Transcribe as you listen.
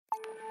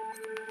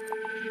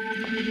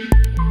This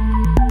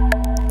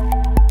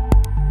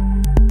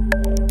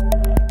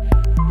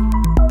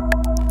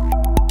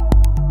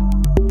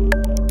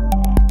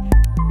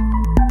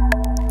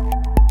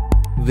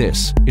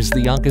is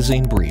the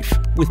Onco'Zine Brief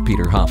with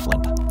Peter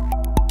Hofland.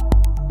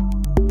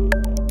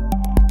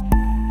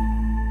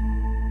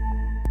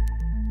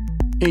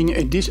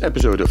 In this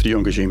episode of the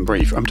Onco'Zine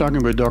Brief, I'm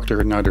talking with Dr.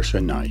 Nader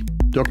Sanai.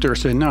 Dr.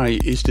 Sanai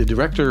is the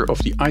director of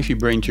the Ivy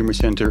Brain Tumor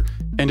Center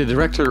and the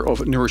director of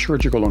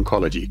neurosurgical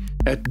oncology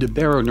at the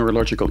Barrow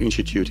Neurological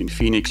Institute in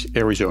Phoenix,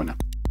 Arizona.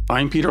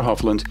 I'm Peter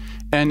Hofland,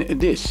 and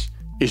this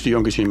is the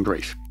Onco'Zine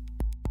Brief.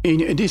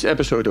 In this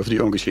episode of the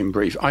Onco'Zine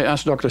Brief, I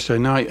asked Dr.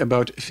 Sanai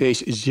about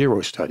phase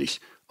 0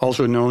 studies,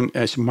 also known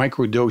as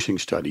microdosing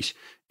studies,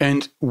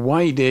 and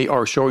why they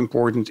are so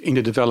important in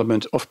the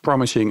development of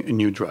promising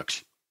new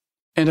drugs.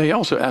 And I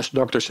also asked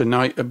Dr.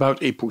 Sanai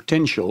about a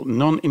potential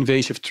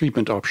non-invasive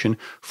treatment option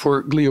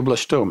for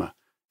glioblastoma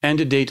and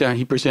the data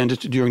he presented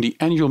during the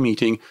annual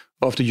meeting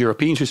of the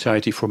European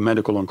Society for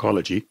Medical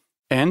Oncology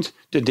and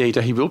the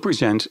data he will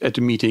present at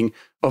the meeting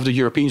of the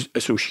European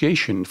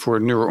Association for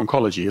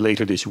Neuro-Oncology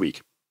later this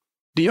week.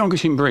 The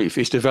Onco'Zine Brief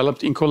is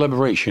developed in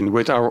collaboration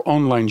with our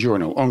online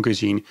journal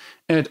Onco'Zine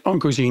at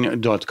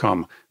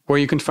Onco'Zine.com, where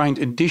you can find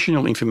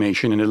additional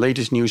information and the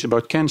latest news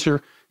about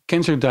cancer,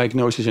 cancer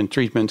diagnosis and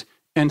treatment,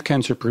 and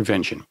cancer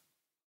prevention.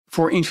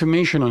 For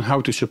information on how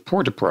to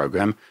support the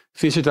program,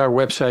 visit our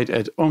website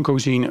at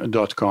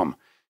Onco'Zine.com.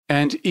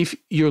 And if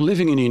you're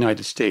living in the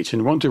United States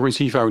and want to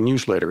receive our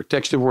newsletter,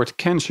 text the word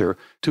cancer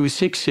to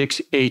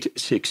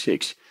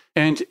 66866,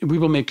 and we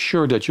will make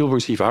sure that you'll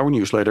receive our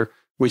newsletter,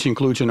 which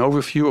includes an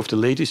overview of the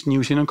latest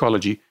news in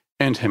oncology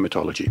and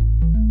hematology.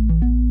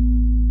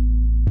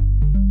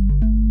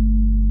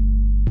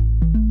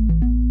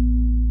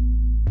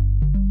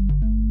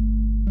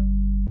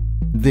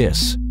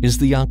 This is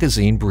the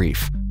Onco'Zine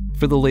Brief.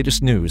 For the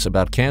latest news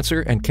about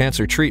cancer and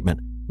cancer treatment,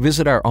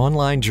 visit our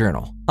online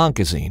journal,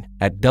 Onco'Zine,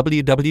 at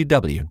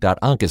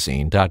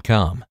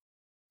www.Onco'Zine.com.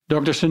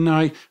 Dr.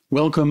 Sanai,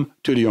 welcome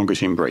to the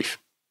Onco'Zine Brief.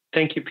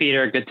 Thank you,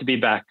 Peter. Good to be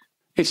back.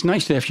 It's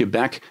nice to have you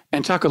back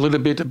and talk a little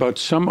bit about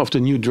some of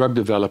the new drug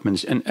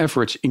developments and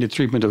efforts in the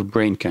treatment of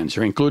brain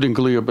cancer, including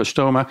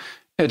glioblastoma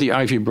at the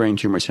Ivy Brain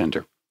Tumor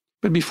Center.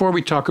 But before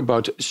we talk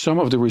about some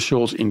of the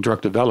results in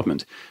drug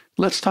development,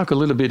 let's talk a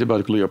little bit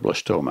about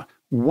glioblastoma.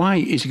 Why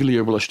is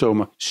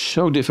glioblastoma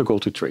so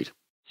difficult to treat?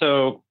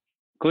 So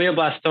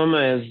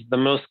glioblastoma is the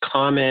most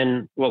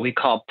common, what we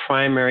call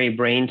primary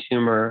brain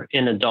tumor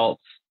in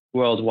adults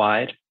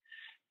worldwide.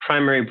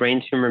 Primary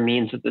brain tumor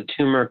means that the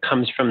tumor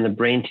comes from the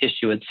brain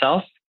tissue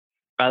itself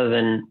rather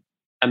than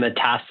a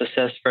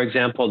metastasis, for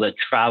example, that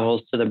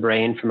travels to the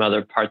brain from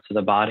other parts of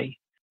the body.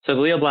 So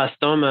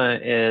glioblastoma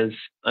is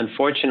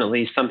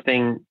unfortunately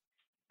something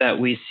that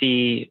we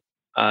see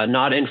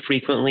not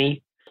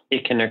infrequently.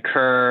 It can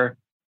occur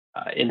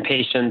in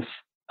patients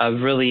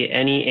of really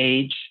any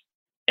age,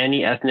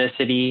 any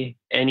ethnicity,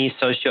 any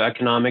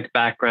socioeconomic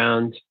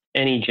background,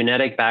 any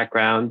genetic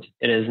background.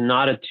 It is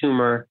not a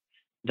tumor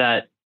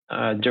that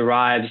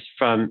derives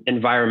from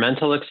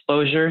environmental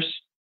exposures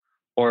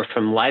or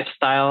from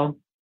lifestyle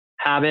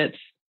habits.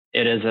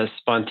 It is a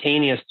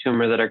spontaneous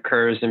tumor that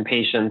occurs in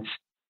patients.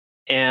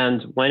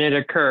 And when it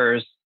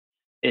occurs,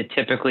 it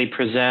typically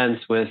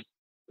presents with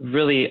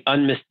really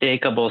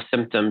unmistakable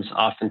symptoms,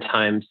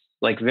 oftentimes,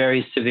 like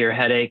very severe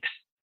headaches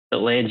that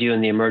land you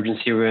in the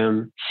emergency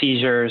room,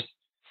 seizures,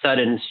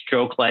 sudden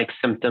stroke-like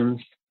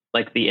symptoms,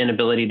 like the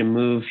inability to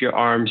move your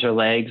arms or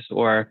legs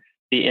or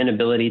the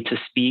inability to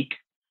speak.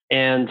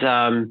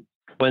 And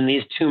when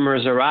these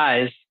tumors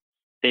arise,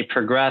 they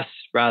progress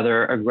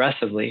rather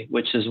aggressively,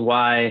 which is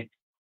why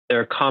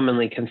they're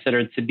commonly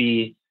considered to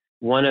be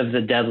one of the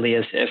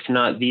deadliest, if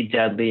not the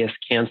deadliest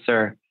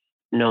cancer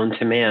known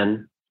to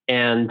man.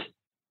 And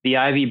the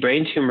Ivy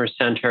Brain Tumor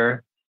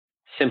Center,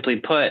 simply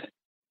put,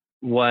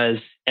 was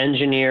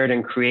engineered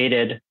and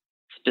created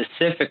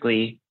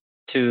specifically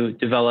to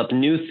develop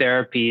new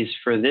therapies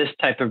for this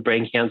type of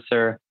brain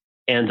cancer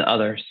and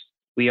others.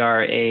 We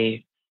are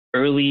a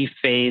early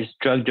phase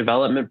drug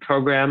development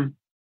program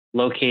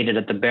located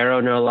at the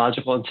Barrow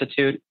Neurological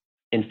Institute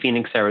in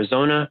Phoenix,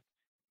 Arizona.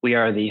 We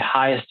are the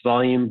highest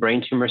volume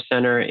brain tumor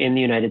center in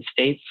the United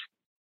States.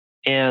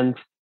 And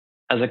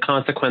as a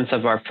consequence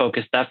of our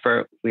focused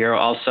effort, we are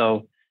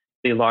also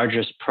the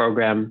largest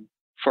program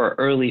for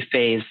early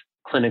phase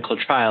clinical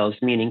trials,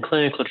 meaning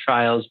clinical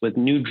trials with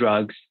new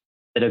drugs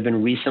that have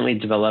been recently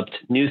developed,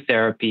 new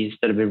therapies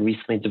that have been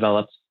recently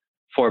developed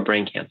for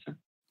brain cancer.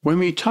 When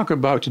we talk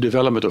about the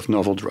development of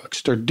novel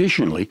drugs,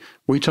 traditionally,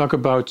 we talk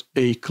about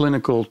a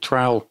clinical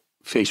trial,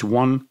 phase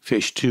 1,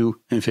 phase 2,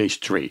 and phase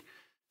 3.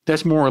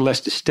 That's more or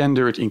less the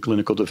standard in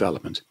clinical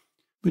development.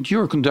 But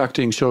you're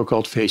conducting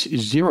so-called phase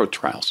 0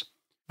 trials.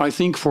 I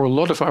think for a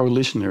lot of our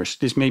listeners,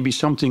 this may be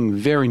something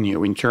very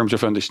new in terms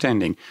of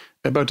understanding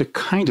about the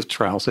kind of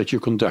trials that you're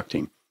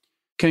conducting.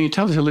 Can you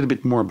tell us a little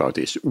bit more about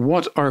this?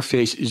 What are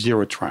phase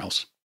 0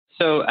 trials?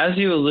 So as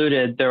you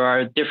alluded, there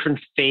are different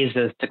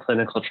phases to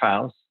clinical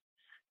trials.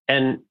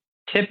 And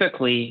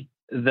typically,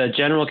 the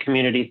general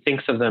community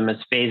thinks of them as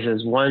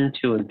phases 1,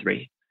 2, and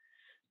 3.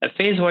 A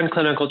phase 1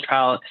 clinical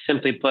trial,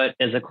 simply put,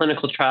 is a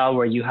clinical trial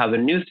where you have a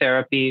new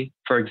therapy,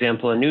 for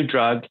example, a new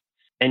drug,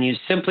 and you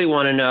simply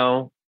want to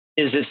know,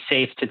 is it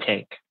safe to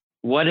take?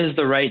 What is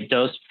the right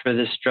dose for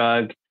this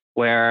drug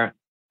where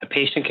a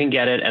patient can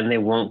get it and they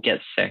won't get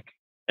sick?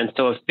 And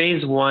so a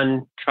phase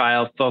 1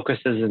 trial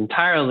focuses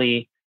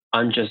entirely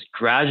on just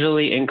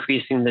gradually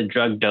increasing the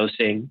drug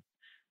dosing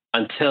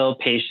until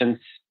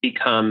patients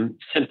become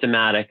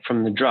symptomatic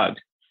from the drug.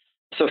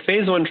 So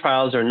phase 1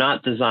 trials are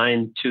not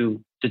designed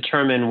to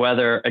determine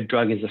whether a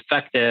drug is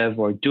effective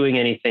or doing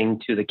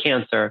anything to the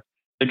cancer.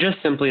 They're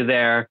just simply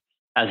there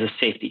as a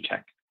safety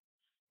check.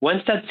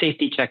 Once that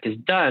safety check is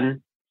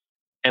done,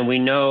 and we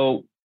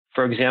know,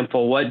 for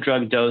example, what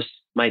drug dose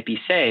might be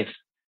safe,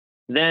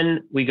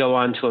 then we go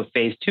on to a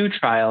phase 2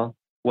 trial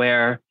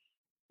where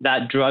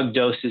that drug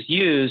dose is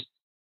used.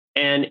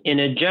 And in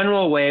a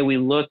general way, we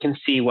look and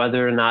see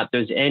whether or not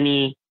there's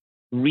any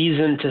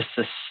reason to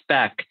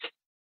suspect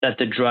that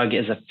the drug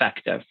is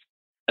effective.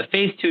 A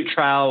phase 2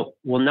 trial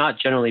will not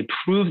generally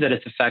prove that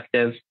it's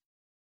effective,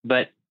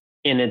 but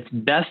in its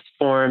best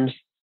forms,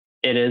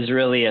 it is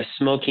really a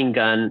smoking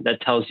gun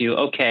that tells you,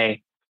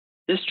 okay,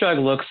 this drug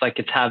looks like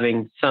it's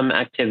having some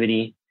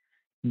activity,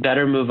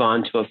 better move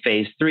on to a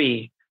phase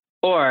 3.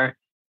 Or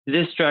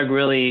this drug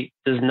really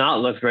does not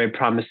look very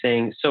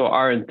promising, so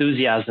our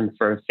enthusiasm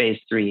for a phase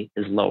 3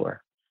 is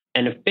lower.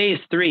 And a phase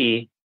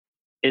 3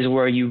 is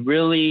where you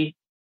really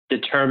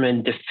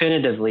determine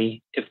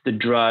definitively if the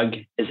drug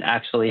is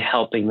actually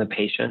helping the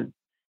patient.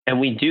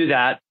 And we do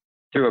that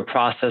through a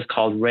process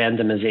called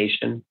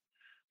randomization,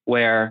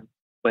 where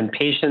when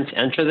patients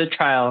enter the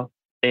trial,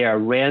 they are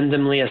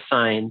randomly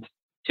assigned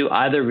to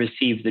either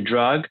receive the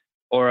drug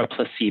or a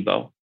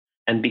placebo.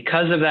 And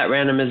because of that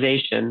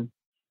randomization,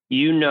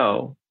 you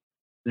know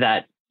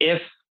that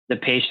if the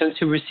patients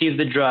who received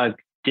the drug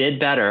did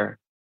better,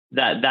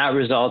 that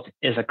result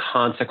is a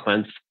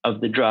consequence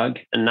of the drug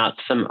and not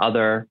some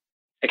other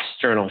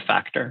external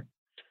factor.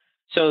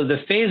 So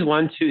the phase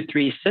 1, 2,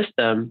 3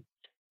 system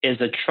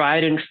is a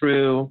tried and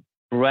true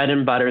bread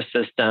and butter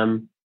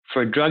system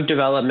for drug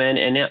development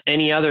and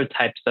any other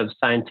types of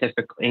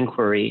scientific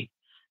inquiry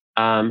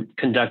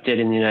conducted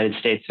in the United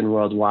States and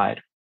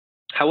worldwide.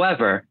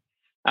 However,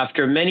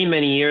 after many,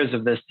 many years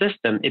of this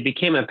system, it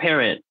became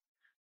apparent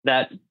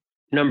that,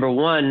 number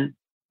one,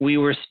 we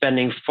were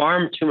spending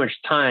far too much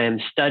time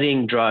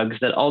studying drugs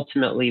that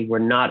ultimately were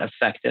not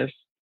effective,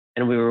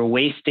 and we were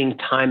wasting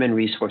time and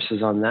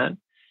resources on that.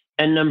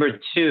 And number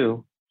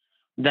two,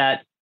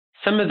 that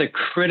some of the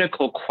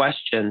critical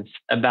questions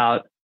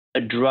about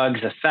a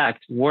drug's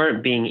effect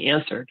weren't being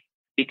answered,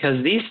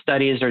 because these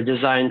studies are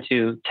designed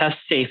to test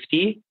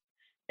safety,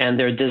 and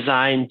they're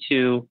designed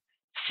to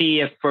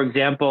see if, for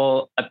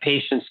example, a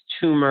patient's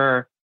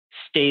tumor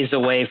stays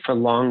away for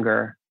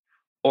longer,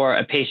 or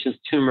a patient's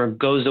tumor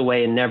goes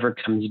away and never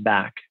comes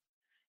back.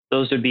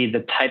 Those would be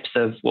the types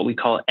of what we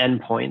call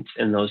endpoints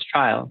in those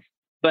trials.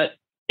 But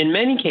in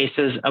many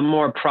cases, a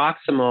more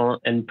proximal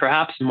and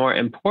perhaps more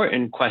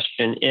important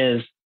question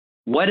is,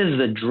 what is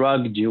the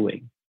drug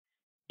doing?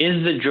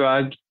 Is the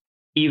drug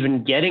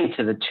even getting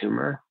to the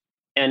tumor?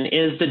 And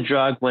is the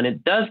drug, when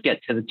it does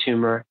get to the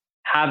tumor,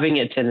 having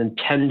its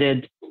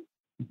intended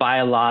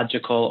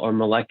biological or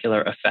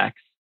molecular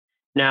effects?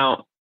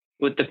 Now,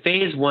 with the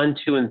phase 1,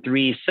 2, and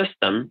 3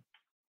 system,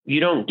 you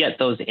don't get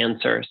those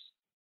answers.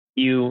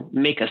 You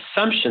make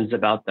assumptions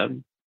about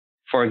them.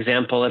 For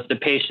example, if the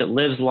patient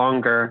lives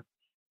longer,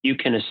 you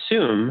can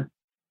assume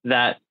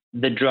that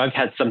the drug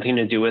had something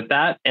to do with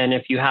that. And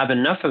if you have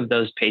enough of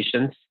those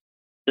patients,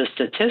 the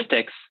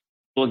statistics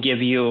will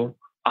give you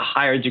a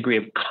higher degree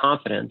of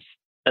confidence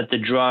that the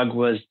drug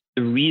was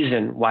the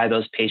reason why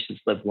those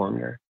patients live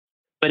longer.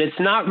 But it's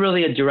not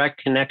really a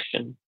direct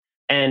connection.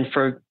 And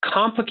for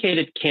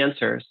complicated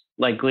cancers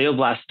like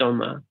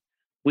glioblastoma,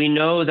 we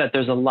know that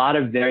there's a lot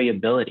of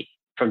variability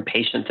from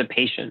patient to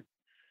patient.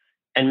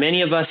 And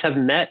many of us have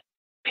met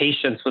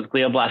patients with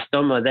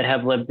glioblastoma that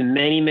have lived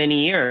many,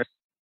 many years.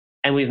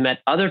 And we've met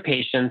other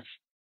patients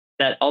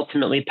that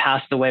ultimately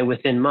passed away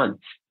within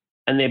months.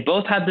 And they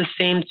both had the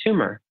same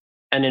tumor.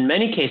 And in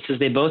many cases,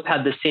 they both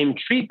had the same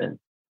treatment,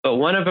 but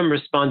one of them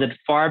responded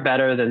far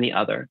better than the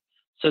other.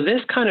 So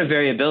this kind of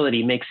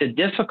variability makes it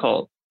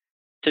difficult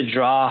to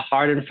draw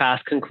hard and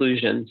fast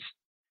conclusions,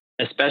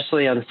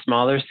 especially on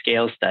smaller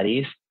scale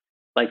studies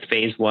like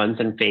phase 1s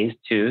and phase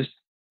 2s,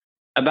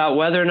 about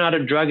whether or not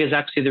a drug is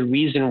actually the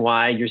reason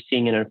why you're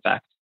seeing an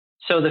effect.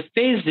 So the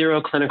phase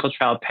 0 clinical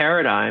trial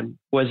paradigm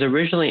was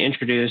originally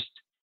introduced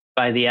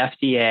by the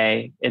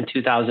FDA in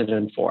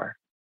 2004.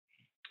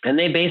 And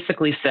they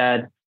basically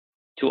said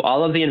to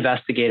all of the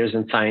investigators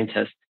and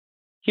scientists,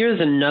 here's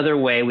another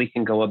way we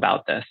can go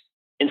about this.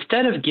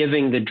 Instead of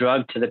giving the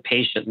drug to the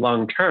patient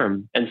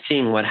long-term and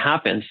seeing what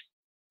happens,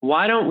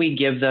 why don't we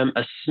give them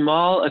a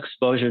small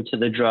exposure to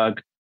the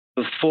drug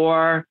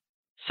before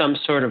some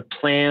sort of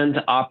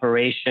planned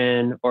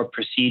operation or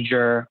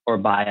procedure or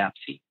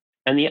biopsy?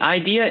 And the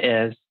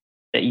idea is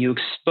that you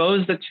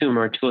expose the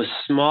tumor to a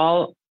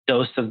small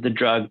dose of the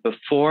drug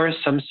before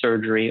some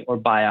surgery or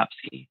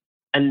biopsy.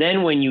 And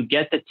then when you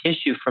get the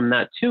tissue from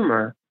that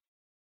tumor,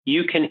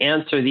 you can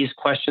answer these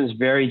questions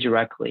very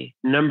directly.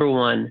 Number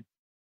one,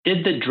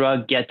 did the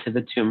drug get to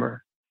the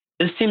tumor?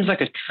 This seems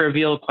like a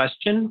trivial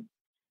question,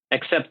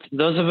 except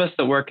those of us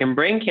that work in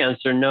brain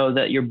cancer know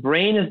that your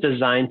brain is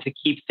designed to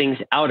keep things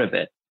out of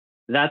it.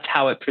 That's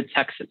how it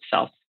protects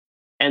itself.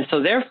 And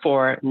so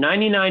therefore,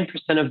 99%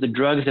 of the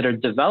drugs that are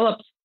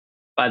developed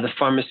by the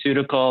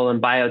pharmaceutical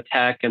and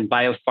biotech and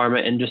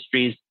biopharma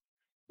industries,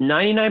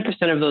 99%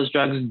 of those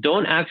drugs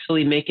don't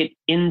actually make it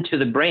into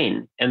the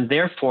brain, and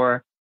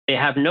therefore they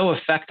have no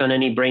effect on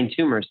any brain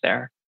tumors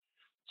there.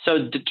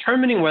 So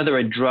determining whether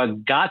a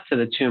drug got to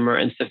the tumor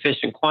in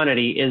sufficient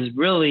quantity is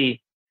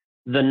really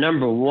the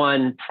number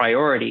one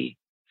priority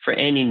for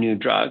any new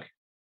drug.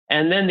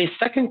 And then the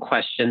second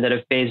question that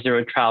a phase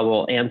 0 trial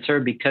will answer,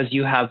 because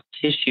you have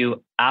tissue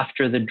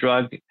after the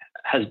drug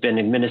has been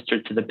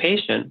administered to the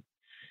patient,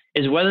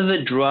 is whether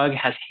the drug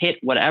has hit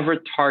whatever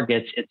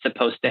targets it's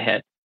supposed to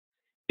hit.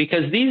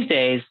 Because these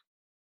days,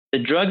 the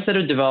drugs that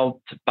are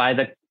developed by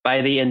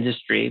the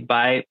industry,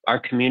 by our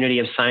community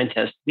of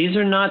scientists, these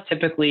are not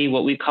typically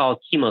what we call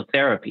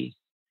chemotherapies.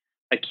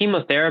 A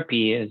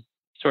chemotherapy is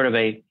sort of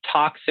a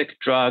toxic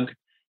drug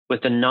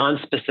with a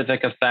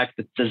non-specific effect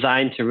that's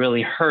designed to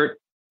really hurt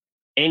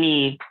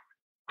any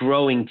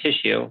growing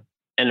tissue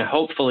and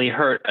hopefully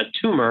hurt a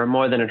tumor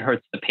more than it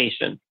hurts the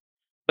patient.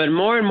 But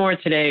more and more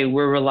today,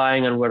 we're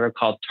relying on what are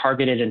called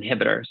targeted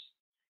inhibitors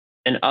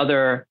and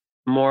other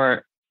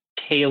more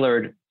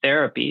tailored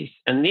therapies.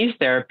 And these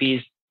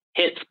therapies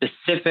hit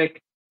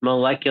specific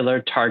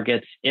molecular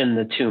targets in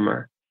the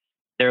tumor.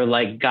 They're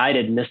like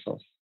guided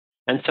missiles.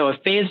 And so a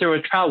phase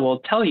 0 trial will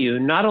tell you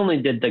not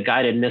only did the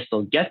guided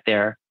missile get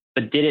there,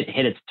 but did it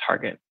hit its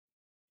target?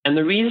 And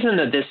the reason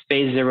that this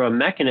phase 0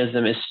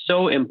 mechanism is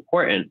so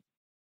important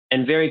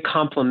and very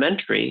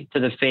complementary to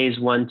the phase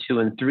 1, 2,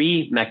 and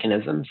 3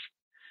 mechanisms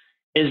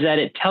is that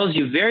it tells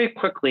you very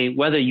quickly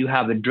whether you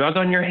have a drug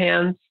on your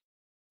hands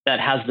that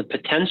has the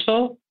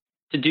potential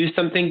to do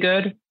something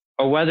good,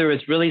 or whether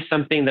it's really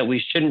something that we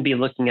shouldn't be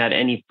looking at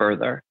any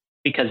further.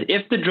 Because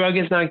if the drug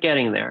is not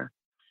getting there,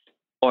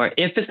 or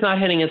if it's not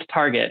hitting its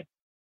target,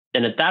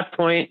 then at that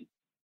point,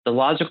 the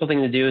logical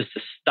thing to do is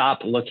to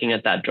stop looking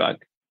at that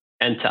drug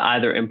and to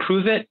either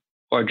improve it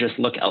or just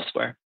look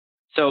elsewhere.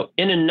 So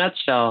in a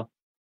nutshell,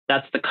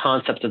 that's the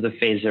concept of the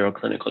phase 0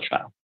 clinical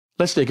trial.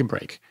 Let's take a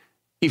break.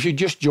 If you're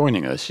just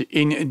joining us,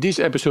 in this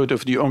episode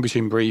of the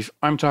Onco'Zine Brief,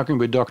 I'm talking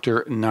with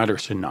Dr. Nader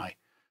Sanai.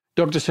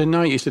 Dr.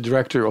 Sanai is the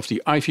director of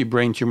the Ivy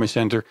Brain Tumor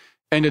Center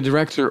and the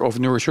director of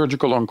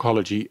neurosurgical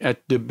oncology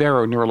at the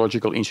Barrow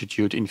Neurological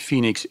Institute in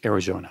Phoenix,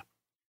 Arizona.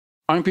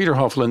 I'm Peter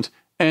Hofland,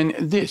 and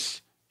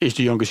this is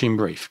the Onco'Zine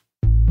Brief.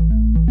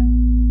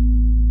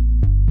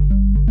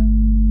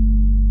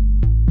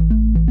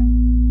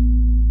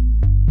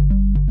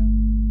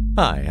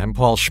 Hi, I'm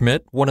Paul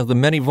Schmidt, one of the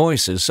many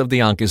voices of the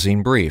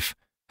Onco'Zine Brief.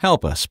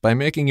 Help us by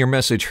making your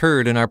message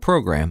heard in our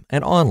program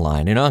and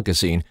online in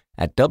Onco'Zine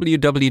at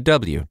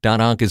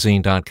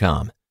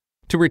www.onco'zine.com.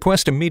 To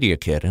request a media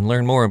kit and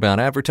learn more about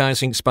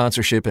advertising,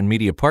 sponsorship, and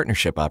media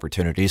partnership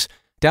opportunities,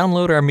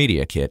 download our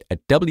media kit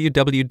at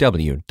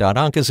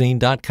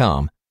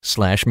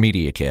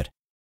www.onco'zine.com/mediakit.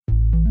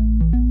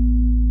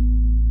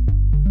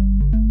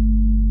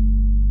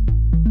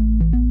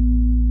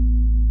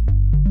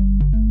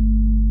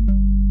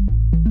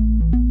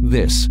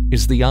 This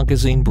is the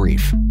Onco'Zine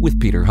Brief with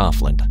Peter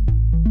Hofland.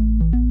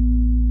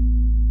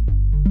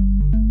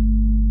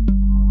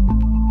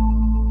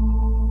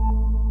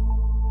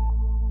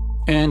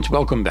 And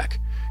welcome back.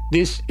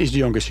 This is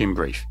the Onco'Zine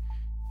Brief.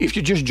 If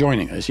you're just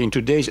joining us, in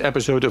today's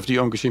episode of the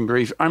Onco'Zine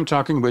Brief, I'm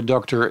talking with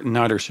Dr.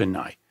 Nader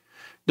Sanai.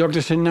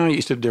 Dr. Sanai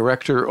is the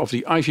director of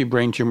the Ivy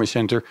Brain Tumor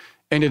Center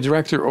and the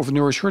director of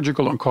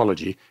neurosurgical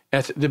oncology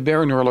at the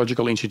Barrow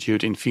Neurological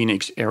Institute in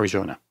Phoenix,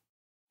 Arizona.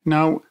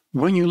 Now,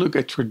 when you look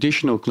at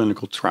traditional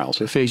clinical trials,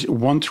 a phase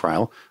 1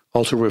 trial,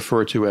 also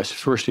referred to as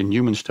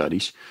first-in-human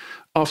studies,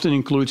 often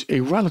includes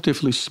a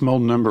relatively small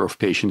number of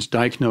patients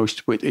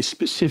diagnosed with a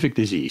specific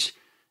disease.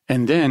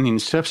 And then in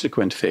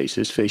subsequent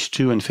phases, phase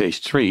 2 and phase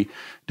 3,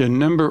 the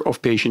number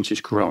of patients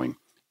is growing.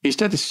 Is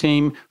that the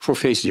same for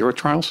phase 0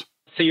 trials?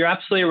 So you're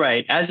absolutely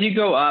right. As you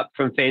go up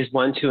from phase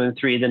 1, 2, and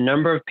 3, the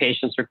number of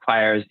patients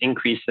required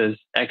increases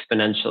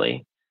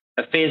exponentially.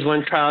 A phase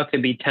 1 trial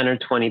could be 10 or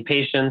 20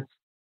 patients.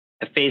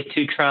 A phase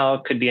 2 trial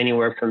could be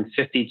anywhere from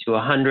 50 to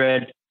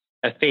 100.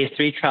 A phase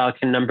 3 trial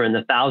can number in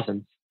the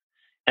thousands.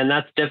 And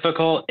that's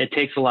difficult. It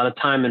takes a lot of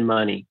time and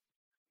money.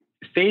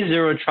 Phase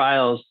 0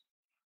 trials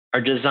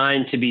are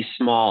designed to be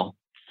small.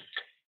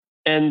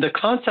 And the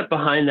concept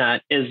behind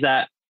that is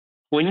that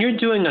when you're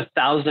doing a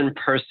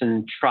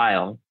 1,000-person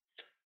trial,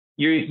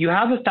 you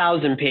have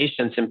 1,000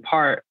 patients in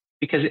part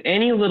because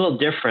any little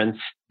difference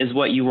is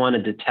what you want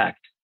to detect.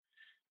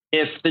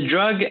 If the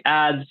drug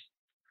adds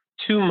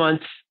 2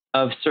 months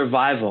of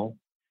survival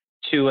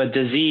to a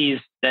disease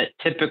that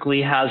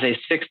typically has a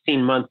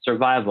 16-month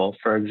survival,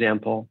 for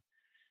example,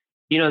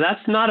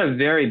 that's not a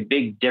very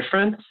big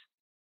difference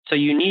So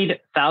you need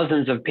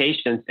thousands of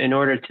patients in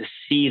order to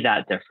see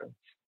that difference.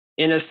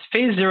 In a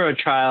phase 0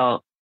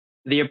 trial,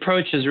 the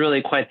approach is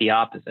really quite the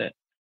opposite.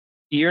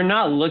 You're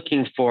not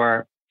looking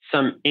for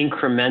some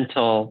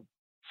incremental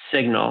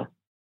signal.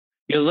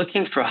 You're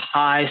looking for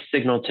high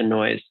signal to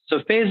noise.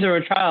 So phase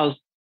 0 trials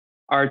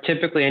are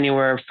typically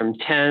anywhere from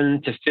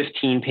 10 to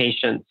 15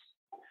 patients.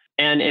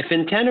 And if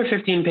in 10 or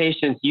 15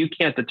 patients, you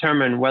can't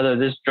determine whether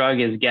this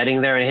drug is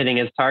getting there and hitting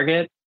its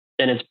target,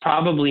 then it's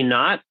probably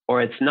not,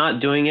 or it's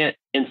not doing it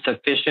in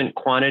sufficient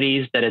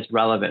quantities that it's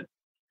relevant.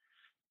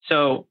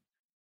 So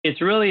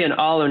it's really an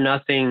all or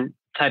nothing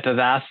type of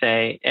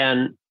assay.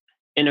 And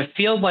in a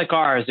field like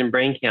ours in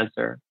brain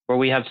cancer, where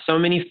we have so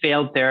many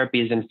failed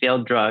therapies and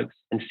failed drugs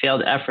and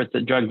failed efforts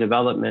at drug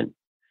development,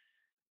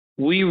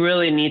 we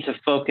really need to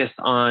focus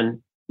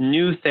on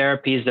new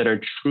therapies that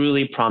are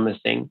truly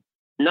promising,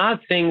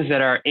 not things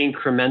that are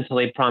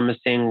incrementally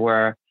promising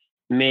where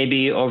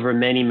maybe over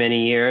many,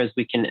 many years,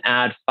 we can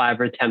add 5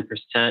 or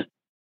 10%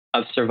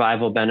 of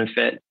survival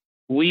benefit.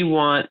 We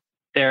want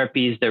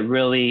therapies that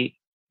really,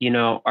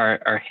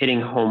 are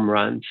hitting home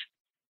runs.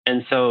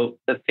 And so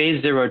the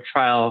phase 0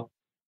 trial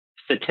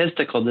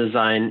statistical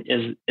design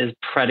is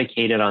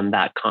predicated on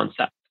that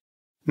concept.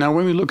 Now,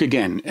 when we look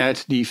again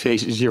at the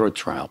phase 0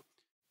 trial,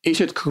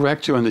 is it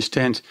correct to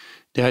understand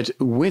that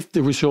with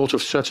the results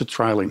of such a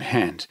trial in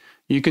hand,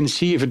 you can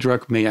see if a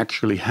drug may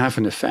actually have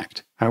an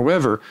effect?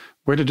 However,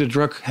 whether the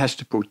drug has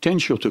the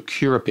potential to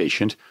cure a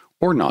patient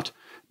or not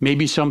may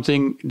be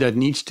something that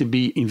needs to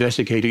be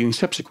investigated in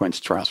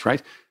subsequent trials,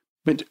 right?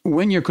 But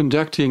when you're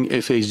conducting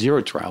a phase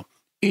 0 trial,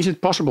 is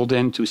it possible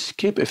then to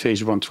skip a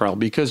phase 1 trial?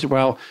 Because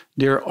while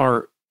they're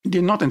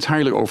not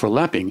entirely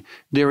overlapping,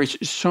 there is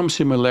some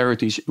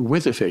similarities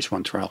with the phase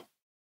 1 trial.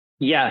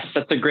 Yes,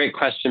 that's a great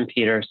question,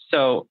 Peter.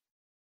 So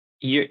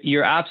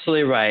you're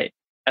absolutely right.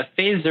 A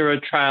phase 0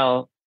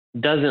 trial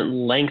doesn't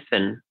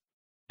lengthen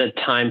the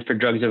time for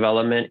drug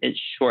development, it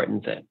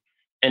shortens it.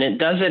 And it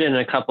does it in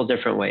a couple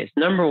different ways.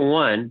 Number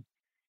one,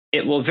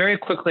 it will very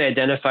quickly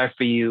identify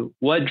for you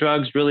what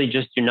drugs really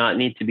just do not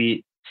need to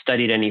be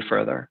studied any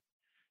further.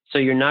 So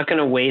you're not going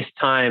to waste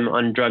time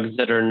on drugs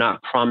that are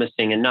not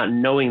promising and not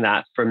knowing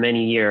that for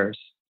many years.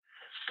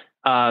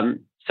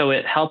 So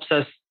it helps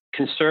us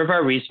conserve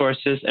our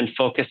resources and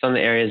focus on the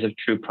areas of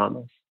true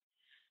promise.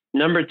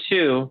 Number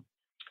two,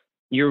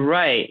 you're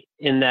right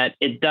in that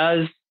it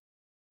does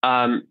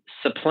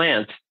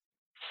supplant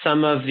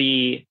some of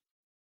the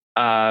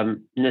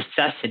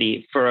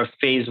necessity for a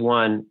phase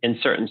 1 in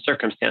certain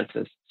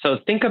circumstances. So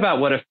think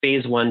about what a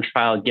phase 1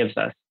 trial gives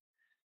us.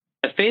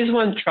 A phase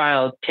 1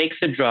 trial takes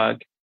a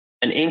drug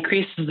and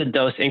increases the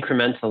dose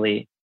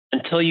incrementally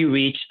until you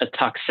reach a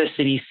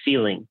toxicity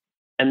ceiling.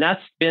 And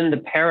that's been the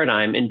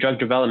paradigm in drug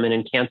development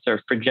in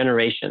cancer for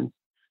generations.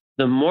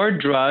 The more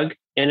drug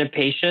in a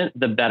patient,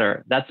 the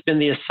better. That's been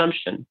the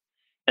assumption.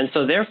 And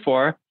so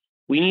therefore,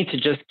 we need to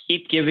just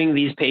keep giving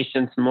these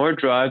patients more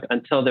drug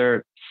until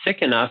they're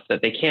sick enough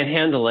that they can't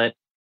handle it.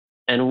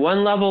 And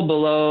one level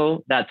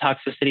below that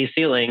toxicity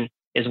ceiling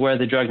is where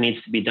the drug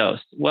needs to be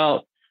dosed.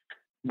 Well,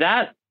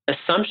 that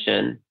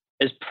assumption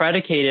is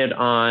predicated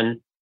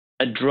on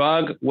a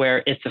drug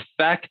where its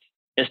effect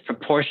is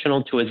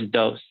proportional to its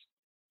dose.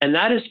 And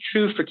that is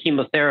true for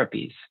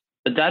chemotherapies,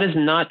 but that is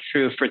not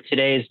true for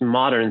today's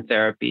modern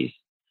therapies.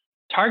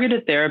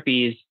 Targeted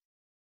therapies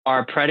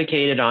are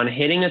predicated on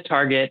hitting a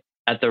target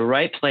at the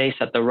right place,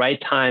 at the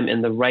right time,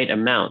 in the right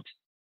amount.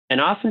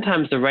 And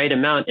oftentimes the right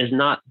amount is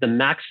not the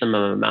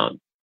maximum amount.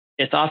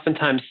 It's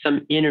oftentimes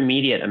some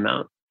intermediate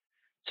amount.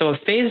 So a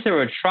phase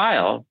 0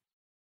 trial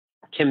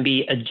can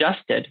be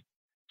adjusted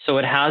so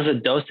it has a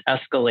dose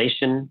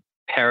escalation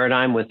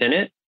paradigm within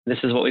it. This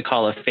is what we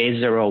call a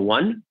phase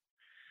 0/1.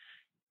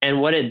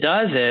 And what it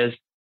does is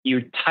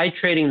you're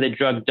titrating the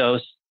drug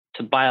dose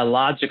to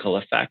biological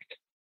effect,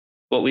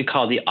 what we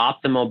call the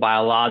optimal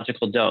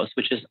biological dose,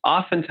 which is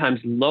oftentimes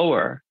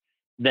lower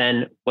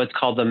than what's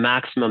called the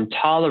maximum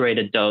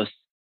tolerated dose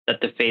that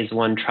the phase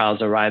 1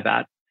 trials arrive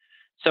at.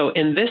 So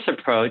in this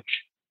approach,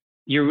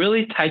 you're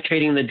really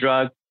titrating the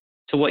drug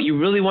to what you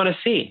really want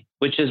to see,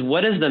 which is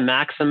what is the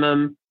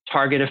maximum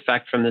target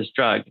effect from this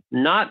drug,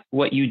 not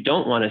what you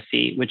don't want to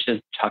see, which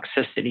is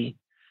toxicity.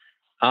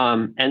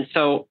 And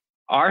so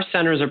our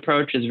center's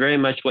approach is very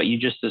much what you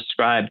just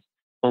described.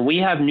 When we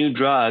have new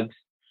drugs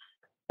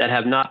that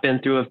have not been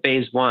through a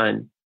phase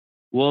 1,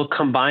 we'll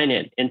combine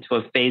it into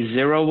a phase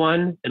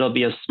 0/1. It'll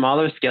be a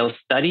smaller scale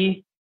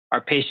study.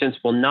 Our patients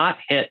will not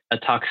hit a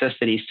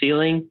toxicity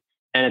ceiling.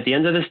 And at the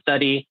end of the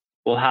study,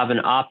 we'll have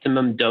an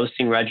optimum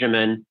dosing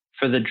regimen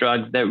for the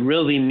drug that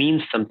really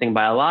means something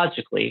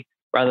biologically,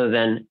 rather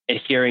than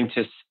adhering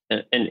to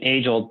an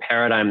age-old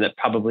paradigm that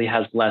probably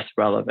has less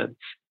relevance.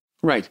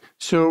 Right.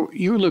 So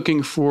you're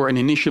looking for an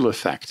initial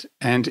effect,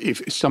 and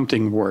if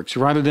something works,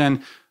 rather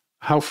than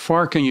how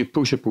far can you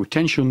push a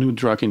potential new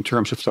drug in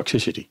terms of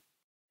toxicity?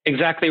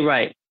 Exactly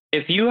right.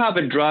 If you have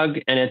a drug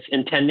and it's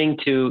intending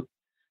to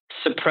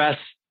suppress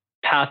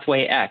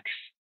pathway X,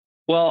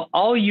 well,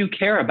 all you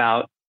care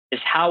about is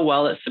how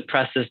well it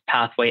suppresses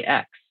pathway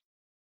X.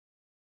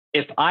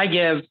 If I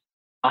give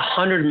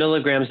 100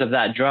 milligrams of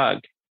that drug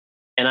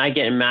and I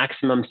get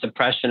maximum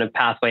suppression of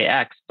pathway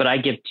X, but I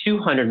give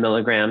 200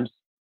 milligrams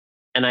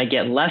and I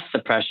get less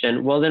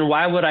suppression, well, then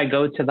why would I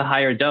go to the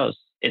higher dose?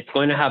 It's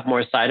going to have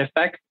more side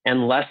effects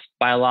and less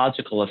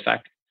biological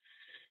effect.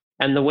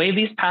 And the way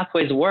these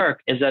pathways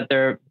work is that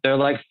they're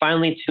like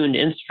finely tuned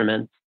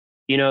instruments.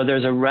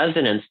 There's a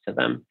resonance to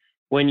them.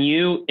 When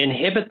you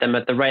inhibit them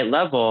at the right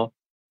level,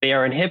 they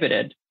are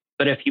inhibited.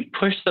 But if you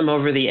push them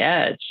over the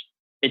edge,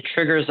 it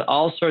triggers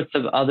all sorts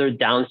of other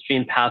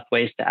downstream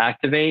pathways to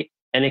activate,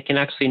 and it can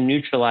actually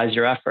neutralize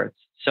your efforts.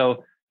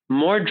 So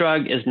more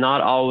drug is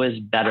not always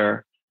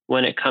better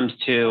when it comes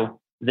to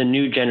the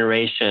new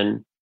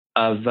generation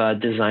of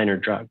designer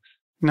drugs.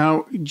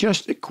 Now,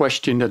 just a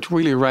question that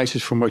really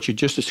arises from what you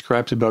just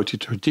described about the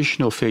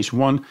traditional phase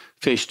 1,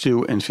 phase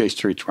 2, and phase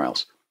 3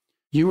 trials.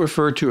 You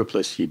referred to a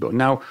placebo.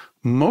 Now,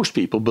 most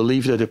people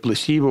believe that a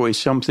placebo is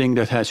something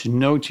that has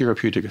no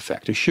therapeutic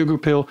effect, a sugar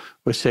pill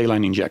or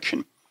saline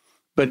injection.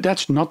 But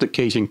that's not the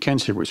case in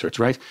cancer research,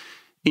 right?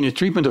 In the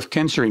treatment of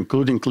cancer,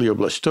 including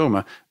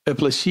glioblastoma, a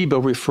placebo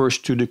refers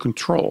to the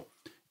control.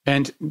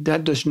 And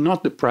that does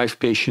not deprive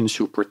patients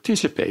who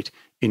participate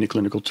in a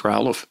clinical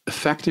trial of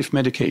effective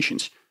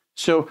medications.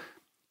 So,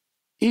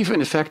 if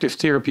an effective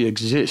therapy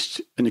exists,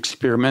 an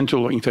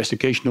experimental or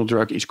investigational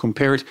drug is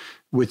compared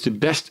with the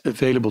best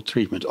available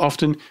treatment,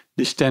 often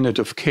the standard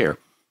of care,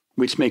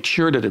 which makes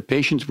sure that a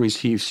patient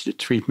receives the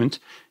treatment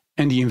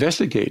and the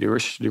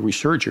investigators, the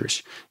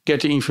researchers,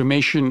 get the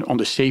information on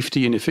the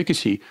safety and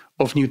efficacy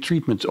of new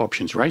treatment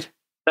options, right?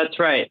 That's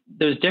right.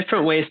 There's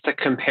different ways to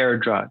compare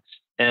drugs.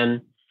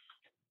 And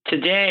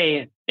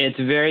today, it's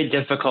very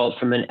difficult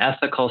from an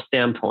ethical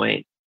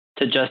standpoint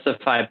to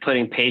justify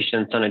putting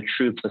patients on a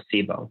true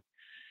placebo.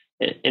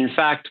 In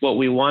fact, what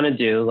we want to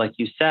do, like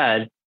you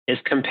said, is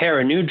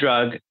compare a new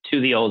drug to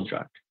the old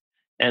drug.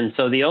 And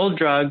so the old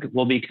drug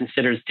will be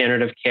considered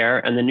standard of care,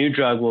 and the new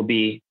drug will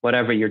be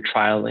whatever you're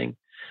trialing.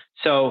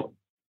 So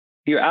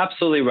you're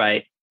absolutely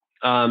right.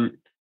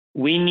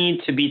 We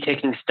need to be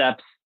taking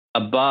steps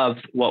above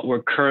what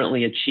we're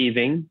currently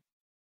achieving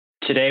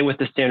today with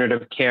the standard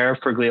of care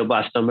for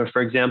glioblastoma.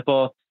 For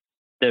example,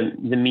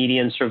 the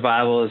median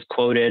survival is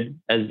quoted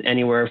as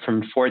anywhere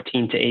from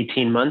 14 to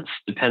 18 months,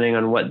 depending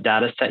on what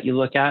data set you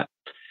look at.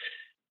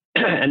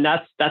 And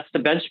that's the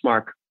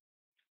benchmark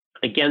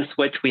against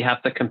which we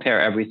have to compare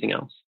everything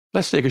else.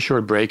 Let's take a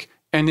short break,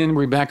 and then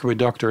we're back with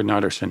Dr.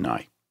 Nader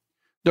Sanai.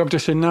 Dr.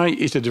 Sanai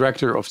is the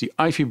director of the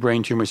Ivy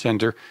Brain Tumor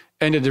Center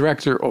and the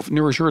director of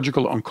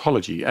Neurosurgical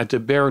Oncology at the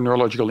Barrow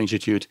Neurological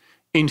Institute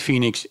in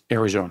Phoenix,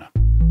 Arizona.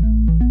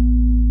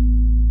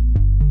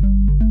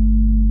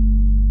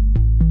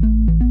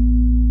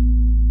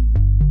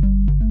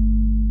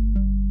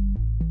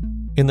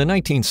 In the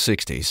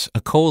 1960s,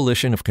 a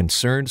coalition of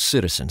concerned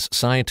citizens,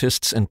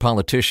 scientists, and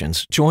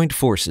politicians joined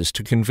forces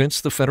to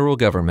convince the federal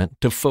government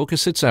to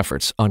focus its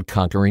efforts on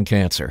conquering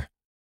cancer.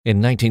 In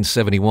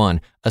 1971,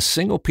 a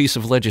single piece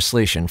of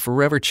legislation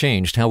forever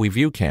changed how we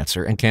view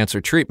cancer and cancer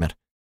treatment.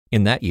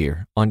 In that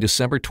year, on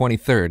December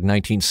 23,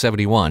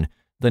 1971,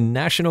 the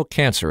National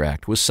Cancer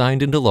Act was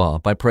signed into law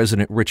by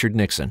President Richard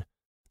Nixon.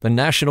 The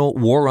National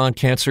War on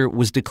Cancer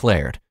was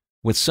declared,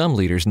 with some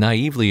leaders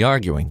naively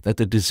arguing that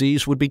the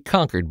disease would be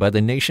conquered by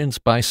the nation's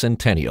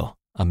bicentennial,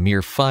 a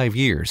mere 5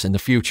 years in the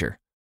future.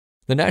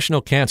 The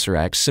National Cancer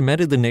Act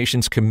cemented the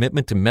nation's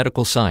commitment to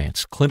medical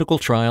science, clinical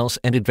trials,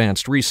 and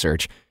advanced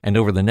research, and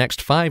over the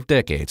next 5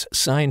 decades,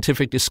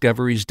 scientific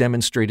discoveries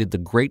demonstrated the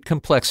great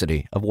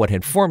complexity of what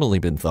had formerly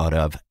been thought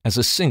of as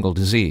a single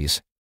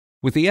disease.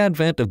 With the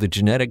advent of the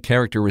genetic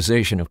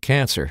characterization of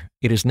cancer,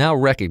 it is now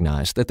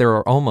recognized that there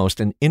are almost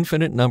an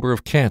infinite number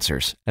of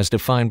cancers as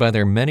defined by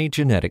their many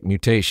genetic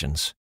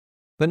mutations.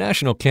 The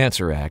National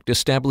Cancer Act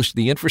established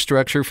the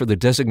infrastructure for the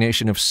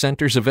designation of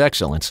centers of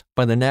excellence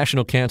by the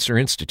National Cancer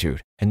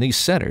Institute, and these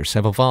centers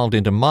have evolved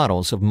into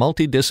models of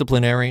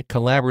multidisciplinary,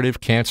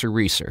 collaborative cancer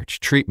research,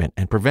 treatment,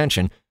 and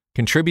prevention,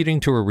 contributing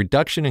to a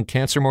reduction in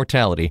cancer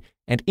mortality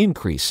and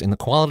increase in the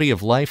quality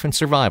of life and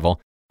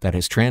survival that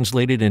has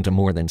translated into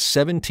more than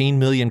 17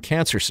 million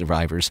cancer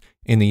survivors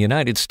in the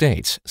United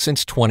States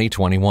since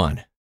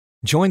 2021.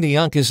 Join the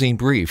Onco'Zine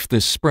Brief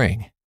this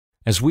spring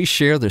as we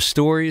share the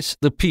stories,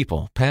 the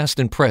people, past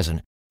and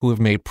present, who have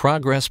made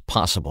progress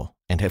possible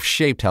and have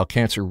shaped how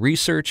cancer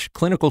research,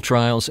 clinical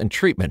trials, and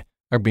treatment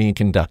are being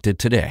conducted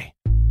today.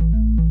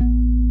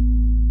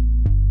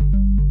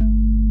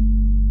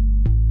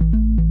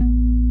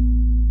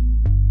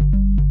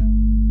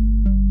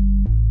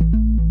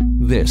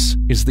 This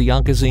is the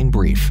Onco'Zine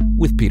Brief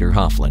with Peter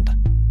Hofland.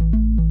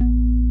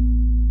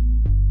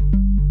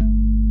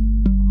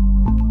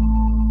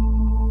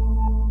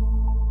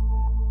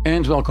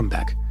 And welcome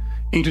back.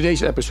 In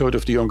today's episode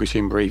of the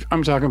Onco'Zine Brief,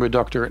 I'm talking with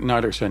Dr.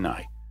 Nader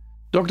Sanai.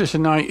 Dr.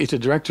 Sanai is the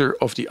director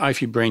of the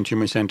Ivy Brain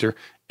Tumor Center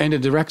and the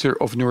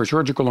director of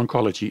Neurosurgical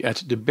Oncology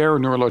at the Barrow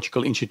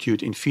Neurological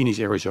Institute in Phoenix,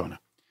 Arizona.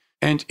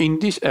 And in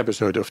this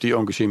episode of the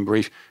Onco'Zine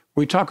Brief,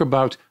 we talk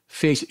about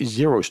phase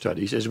 0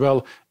 studies as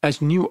well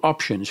as new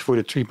options for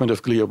the treatment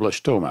of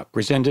glioblastoma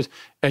presented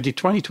at the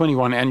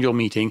 2021 annual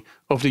meeting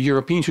of the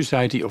European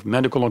Society of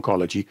Medical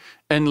Oncology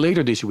and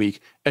later this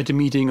week at the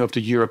meeting of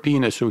the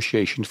European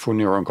Association for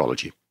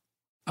Neuro-Oncology.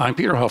 I'm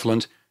Peter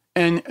Hofland,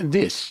 and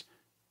this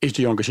is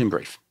the Onco'Zine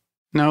Brief.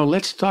 Now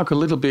let's talk a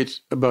little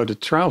bit about the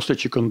trials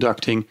that you're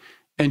conducting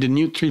and the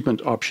new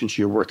treatment options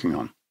you're working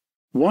on.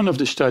 One of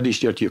the studies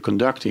that you're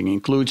conducting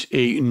includes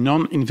a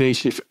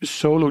non-invasive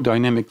solo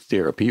dynamic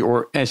therapy,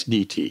 or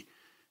SDT.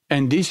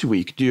 And this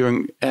week,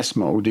 during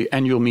ESMO, the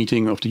annual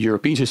meeting of the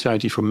European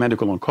Society for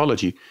Medical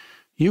Oncology,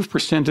 you've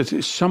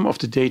presented some of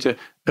the data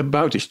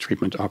about this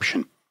treatment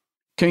option.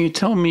 Can you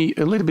tell me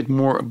a little bit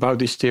more about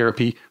this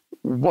therapy,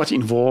 what's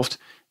involved,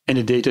 and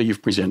the data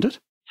you've presented?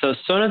 So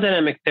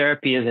sonodynamic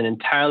therapy is an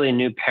entirely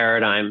new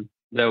paradigm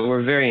that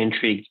we're very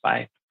intrigued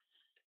by.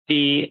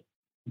 The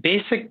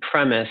basic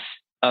premise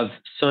of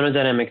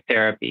sonodynamic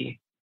therapy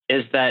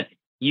is that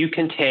you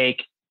can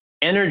take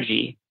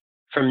energy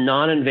from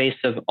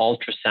non-invasive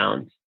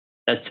ultrasound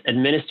that's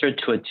administered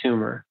to a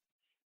tumor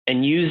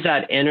and use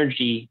that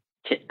energy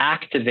to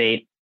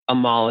activate a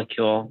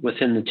molecule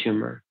within the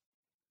tumor.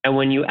 And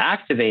when you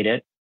activate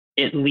it,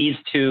 it leads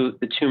to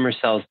the tumor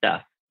cell's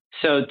death.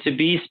 So to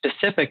be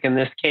specific in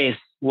this case,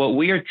 what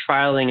we are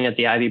trialing at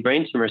the Ivy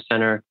Brain Tumor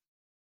Center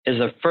is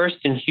a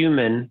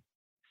first-in-human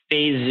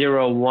phase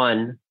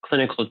 0/1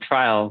 clinical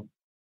trial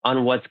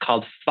on what's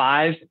called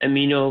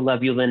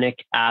 5-aminolevulinic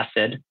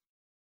acid,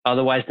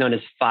 otherwise known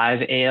as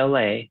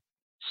 5-ALA,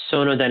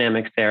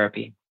 sonodynamic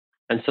therapy.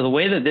 And so the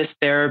way that this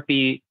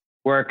therapy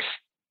works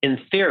in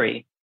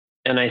theory,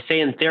 and I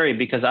say in theory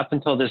because up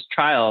until this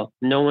trial,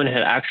 no one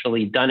had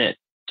actually done it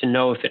to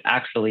know if it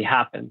actually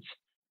happens.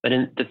 But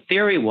the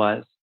theory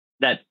was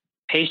that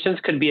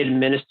patients could be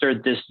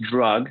administered this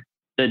drug.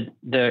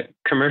 The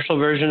commercial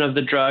version of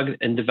the drug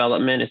in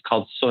development is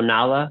called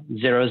Sonala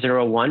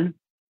 001,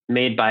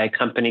 made by a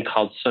company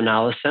called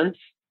Sonalisense,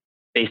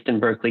 based in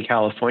Berkeley,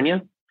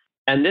 California.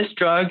 And this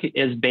drug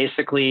is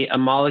basically a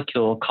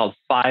molecule called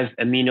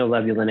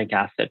 5-aminolevulinic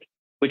acid,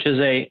 which is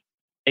a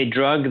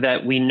drug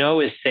that we know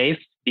is safe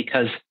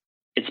because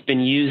it's been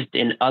used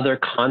in other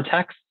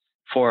contexts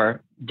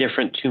for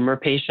different tumor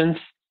patients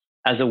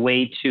as a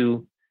way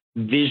to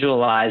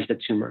visualize the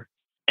tumor.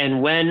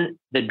 And when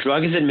the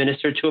drug is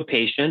administered to a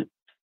patient,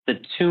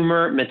 the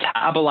tumor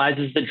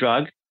metabolizes the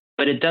drug,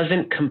 but it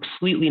doesn't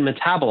completely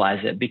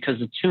metabolize it because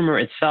the tumor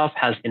itself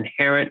has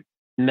inherent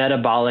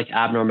metabolic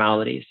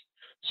abnormalities.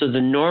 So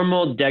the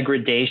normal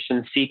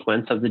degradation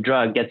sequence of the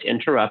drug gets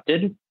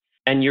interrupted,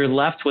 and you're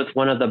left with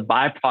one of the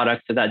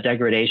byproducts of that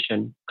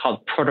degradation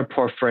called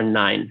protoporphyrin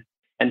IX.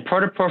 And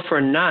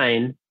protoporphyrin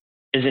IX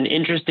is an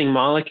interesting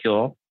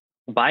molecule.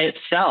 By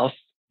itself,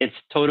 it's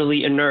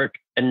totally inert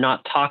and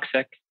not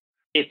toxic.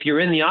 If you're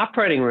in the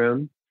operating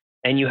room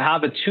and you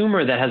have a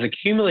tumor that has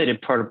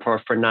accumulated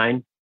protoporphyrin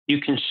IX, you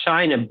can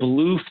shine a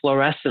blue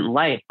fluorescent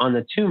light on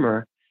the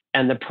tumor,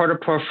 and the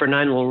protoporphyrin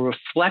IX will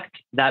reflect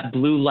that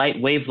blue light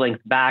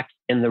wavelength back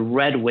in the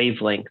red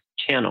wavelength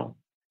channel.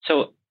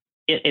 So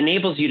it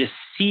enables you to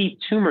see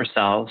tumor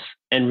cells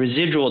and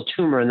residual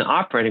tumor in the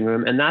operating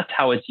room, and that's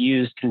how it's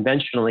used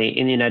conventionally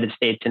in the United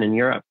States and in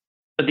Europe.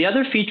 But the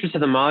other features of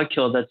the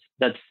molecule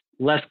that's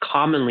less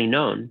commonly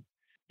known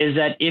is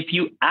that if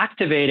you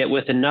activate it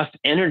with enough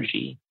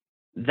energy,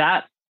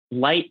 that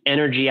light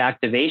energy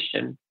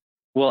activation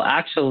will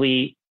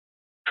actually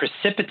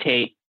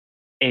precipitate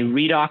a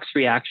redox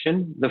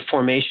reaction, the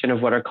formation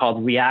of what are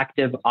called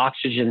reactive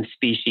oxygen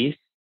species.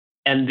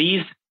 And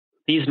these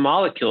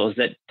molecules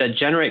that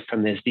generate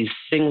from this, these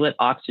singlet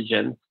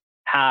oxygens,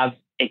 have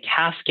a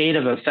cascade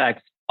of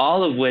effects,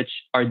 all of which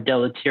are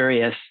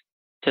deleterious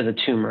to the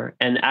tumor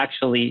and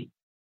actually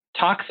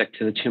toxic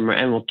to the tumor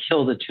and will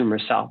kill the tumor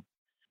cell.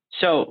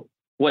 So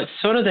what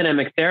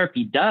sonodynamic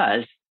therapy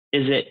does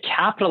is it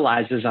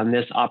capitalizes on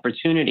this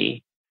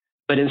opportunity,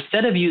 but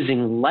instead of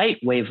using light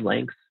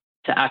wavelengths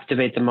to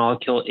activate the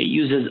molecule, it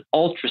uses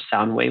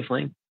ultrasound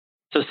wavelengths.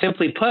 So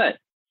simply put,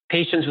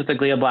 patients with a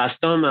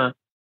glioblastoma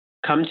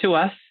come to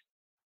us,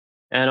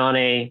 and on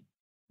a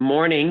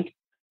morning,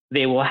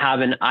 they will have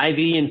an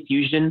IV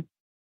infusion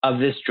of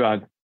this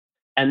drug.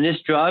 And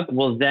this drug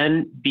will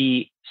then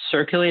be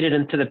circulated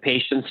into the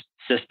patient's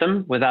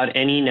system without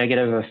any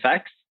negative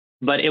effects,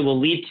 but it will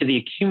lead to the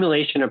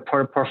accumulation of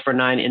protoporphyrin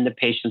IX in the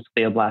patient's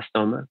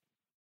glioblastoma.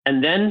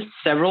 And then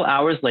several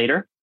hours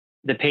later,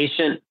 the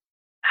patient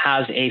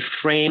has a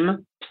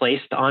frame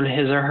placed on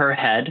his or her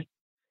head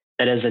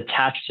that is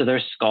attached to their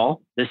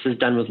skull. This is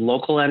done with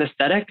local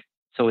anesthetic,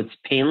 so it's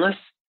painless.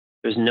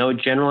 There's no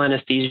general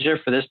anesthesia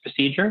for this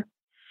procedure,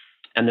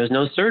 and there's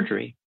no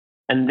surgery.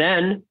 And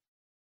then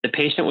the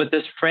patient with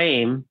this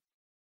frame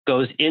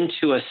goes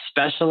into a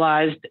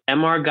specialized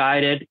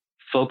MR-guided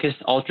focused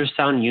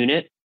ultrasound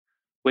unit,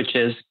 which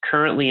is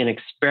currently an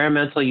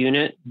experimental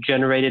unit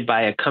generated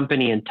by a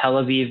company in Tel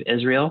Aviv,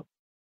 Israel,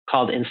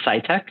 called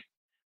Insightec,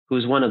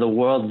 who's one of the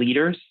world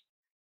leaders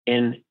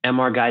in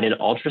MR-guided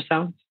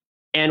ultrasound.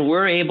 And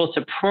we're able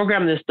to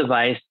program this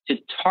device to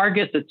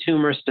target the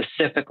tumor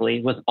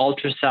specifically with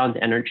ultrasound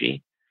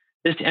energy.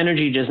 This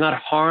energy does not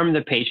harm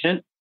the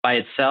patient by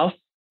itself.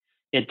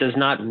 It does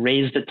not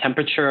raise the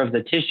temperature of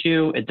the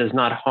tissue. It does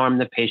not harm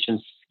the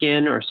patient's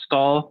skin or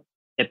skull.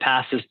 It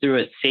passes through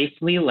it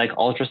safely, like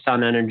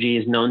ultrasound energy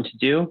is known to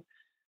do.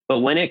 But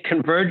when it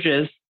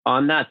converges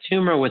on that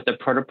tumor with the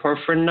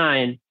protoporphyrin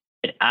 9,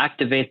 it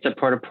activates the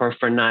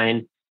protoporphyrin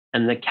 9,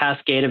 and the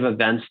cascade of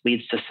events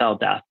leads to cell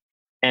death.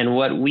 And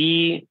what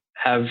we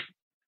have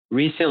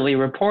recently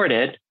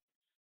reported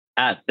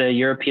at the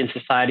European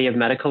Society of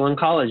Medical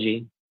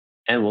Oncology,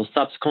 and will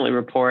subsequently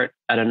report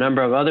at a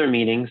number of other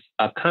meetings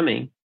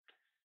upcoming,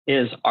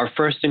 is our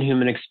first in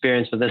human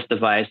experience with this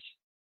device,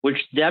 which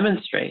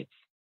demonstrates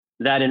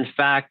that in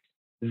fact,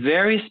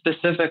 very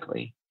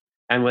specifically,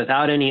 and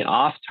without any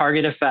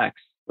off-target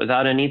effects,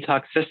 without any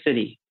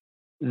toxicity,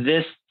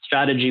 this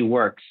strategy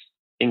works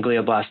in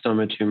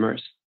glioblastoma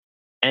tumors.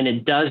 And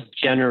it does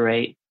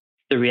generate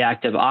the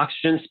reactive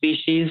oxygen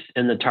species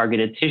in the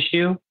targeted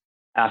tissue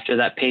after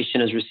that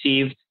patient has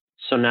received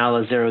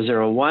Sonala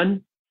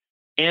 001.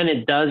 And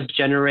it does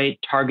generate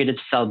targeted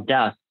cell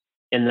death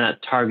in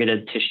that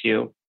targeted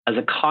tissue as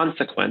a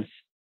consequence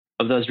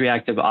of those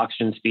reactive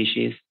oxygen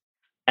species.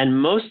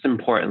 And most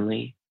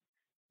importantly,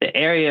 the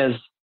areas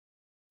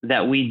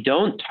that we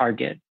don't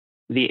target,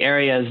 the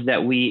areas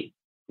that we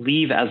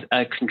leave as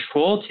a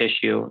control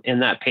tissue in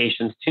that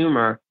patient's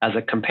tumor as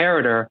a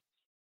comparator,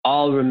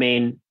 all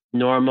remain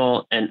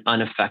normal and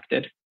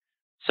unaffected.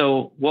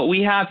 So what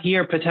we have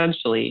here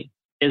potentially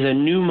is a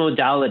new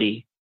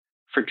modality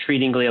for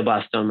treating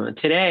glioblastoma.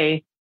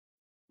 Today,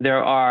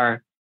 there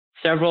are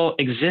several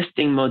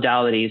existing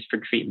modalities for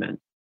treatment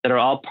that are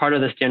all part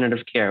of the standard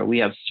of care. We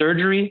have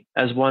surgery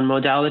as one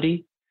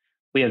modality.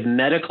 We have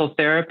medical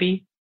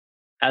therapy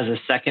as a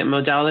second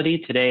modality.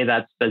 Today,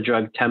 that's the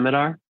drug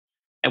Temodar.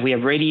 And we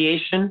have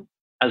radiation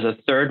as a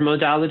third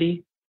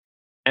modality.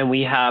 And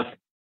we have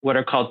what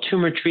are called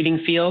tumor treating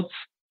fields,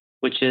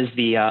 which is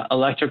the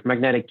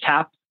electromagnetic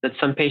cap that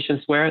some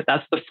patients wear.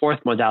 That's the fourth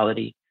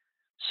modality.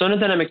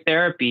 Sonodynamic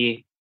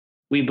therapy,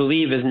 we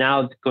believe, is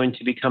now going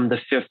to become the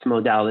fifth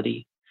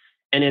modality.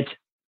 And it's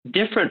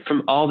different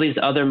from all these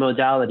other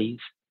modalities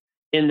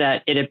in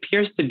that it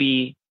appears to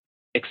be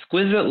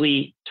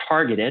exquisitely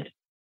targeted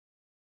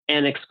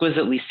and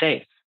exquisitely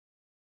safe.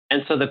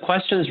 And so the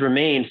questions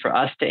remain for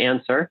us to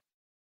answer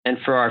and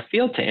for our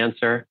field to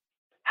answer: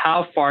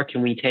 how far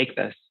can we take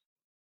this?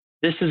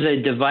 This is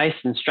a device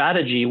and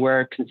strategy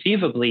where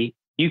conceivably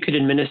you could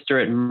administer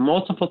it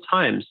multiple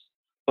times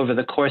over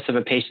the course of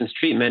a patient's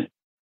treatment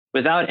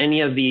without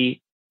any of the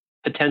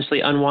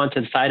potentially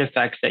unwanted side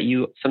effects that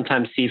you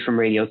sometimes see from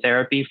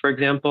radiotherapy, for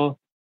example,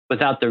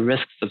 without the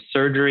risks of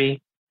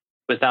surgery,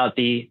 without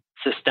the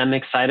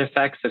systemic side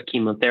effects of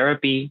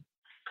chemotherapy.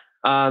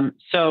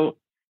 So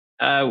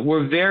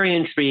we're very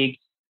intrigued.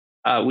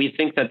 We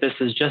think that this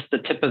is just the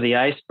tip of the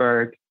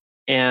iceberg.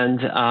 And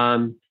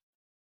the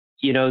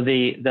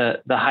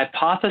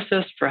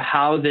hypothesis for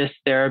how this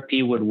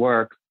therapy would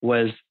work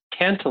was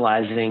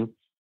tantalizing,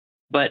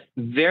 but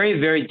very,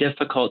 very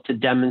difficult to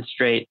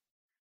demonstrate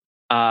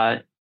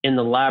in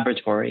the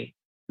laboratory.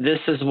 This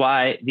is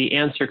why the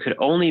answer could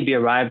only be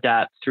arrived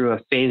at through a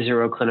phase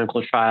 0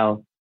 clinical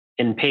trial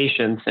in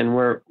patients. And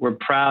we're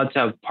proud to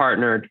have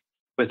partnered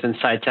with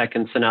Insightec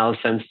and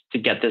Sonalisens to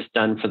get this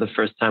done for the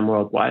first time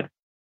worldwide.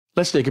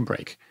 Let's take a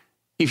break.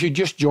 If you're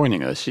just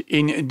joining us,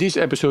 in this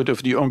episode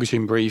of the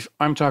Onco'Zine Brief,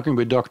 I'm talking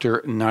with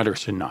Dr. Nader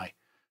Sanai.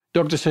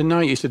 Dr.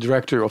 Sanai is the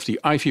director of the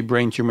Ivy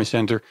Brain Tumor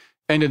Center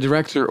and the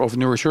director of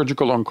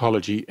neurosurgical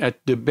oncology at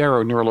the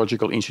Barrow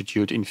Neurological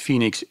Institute in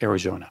Phoenix,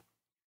 Arizona.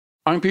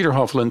 I'm Peter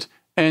Hofland,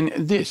 and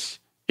this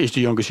is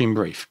the Onco'Zine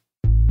Brief.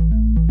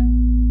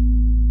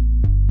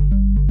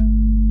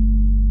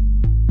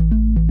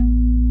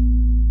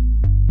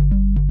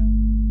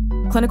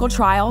 Clinical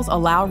trials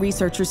allow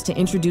researchers to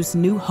introduce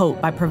new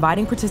hope by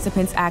providing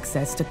participants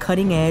access to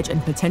cutting-edge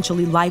and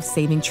potentially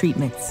life-saving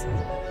treatments.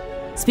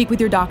 Speak with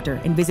your doctor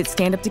and visit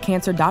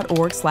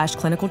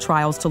standuptocancer.org/clinical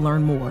trials to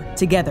learn more.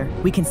 Together,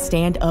 we can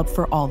stand up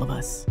for all of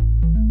us.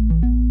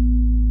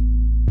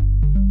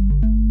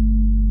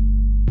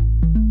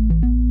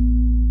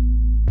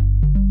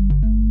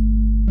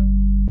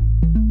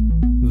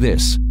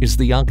 This is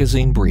the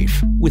Onco'Zine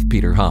Brief with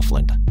Peter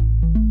Hofland.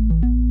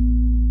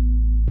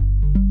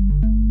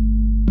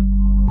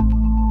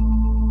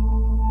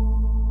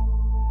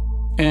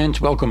 And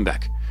welcome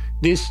back.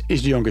 This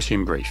is the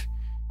Onco'Zine Brief.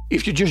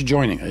 If you're just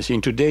joining us,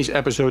 in today's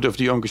episode of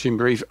the Onco'Zine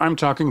Brief, I'm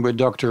talking with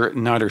Dr.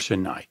 Nader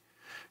Sanai.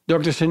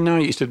 Dr.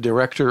 Sanai is the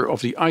director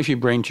of the Ivy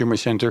Brain Tumor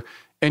Center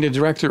and the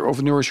director of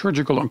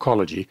neurosurgical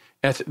oncology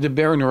at the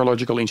Barrow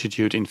Neurological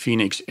Institute in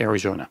Phoenix,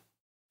 Arizona.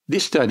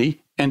 This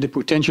study and the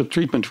potential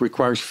treatment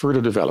requires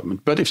further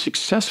development, but if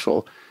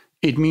successful,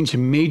 it means a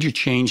major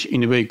change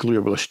in the way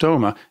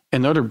glioblastoma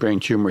and other brain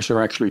tumors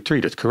are actually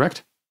treated,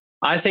 correct?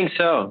 I think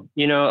so.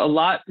 A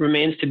lot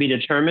remains to be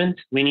determined.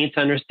 We need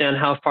to understand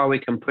how far we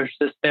can push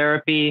this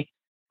therapy,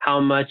 how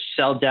much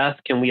cell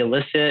death can we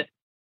elicit.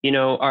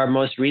 Our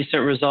most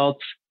recent results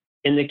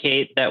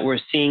indicate that we're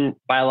seeing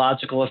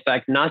biological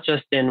effect, not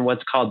just in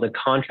what's called the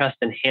contrast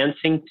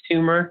enhancing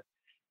tumor,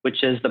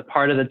 which is the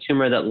part of the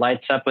tumor that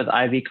lights up with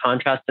IV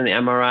contrast in the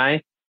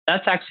MRI.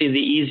 That's actually the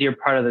easier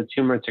part of the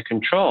tumor to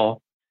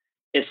control.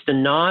 It's the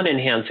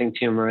non-enhancing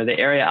tumor, the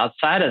area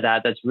outside of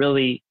that, that's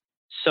really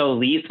so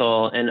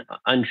lethal and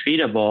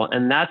untreatable.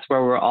 And that's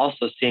where we're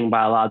also seeing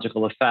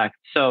biological effect.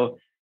 So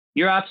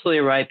you're absolutely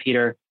right,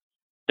 Peter.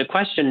 The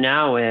question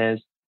now is,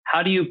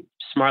 how do you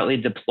smartly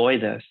deploy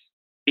this?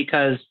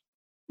 Because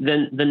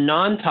the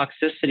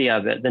non-toxicity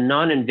of it, the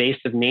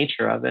non-invasive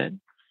nature of it,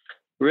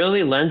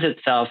 really lends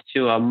itself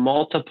to a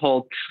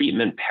multiple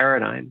treatment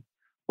paradigm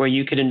where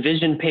you could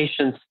envision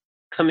patients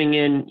coming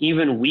in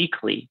even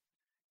weekly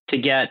to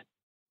get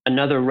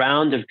another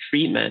round of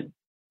treatment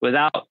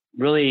without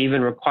really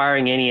even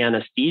requiring any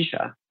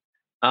anesthesia,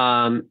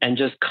 and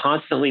just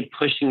constantly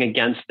pushing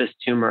against this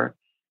tumor.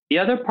 The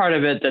other part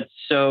of it that's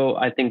so,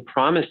 I think,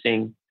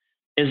 promising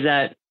is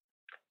that,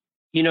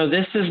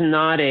 this is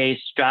not a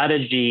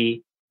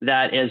strategy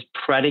that is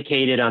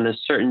predicated on a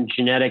certain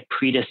genetic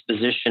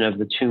predisposition of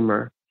the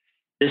tumor.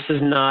 This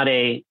is not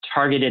a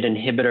targeted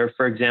inhibitor,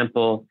 for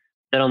example,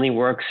 that only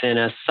works in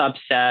a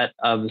subset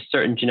of a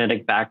certain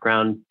genetic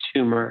background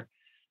tumor.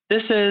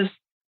 This is,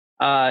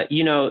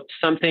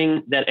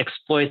 something that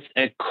exploits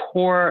a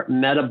core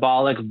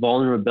metabolic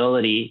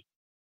vulnerability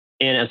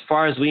in, as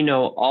far as we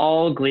know,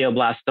 all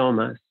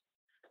glioblastomas.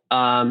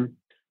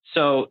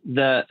 So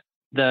the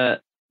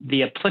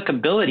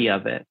applicability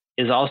of it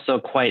is also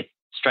quite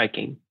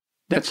striking.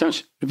 That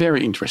sounds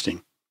very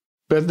interesting.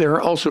 But there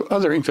are also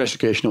other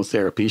investigational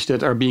therapies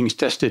that are being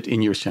tested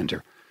in your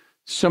center.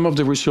 Some of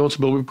the results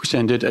will be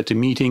presented at the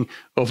meeting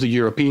of the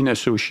European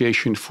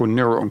Association for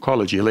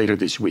Neuro-Oncology later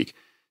this week.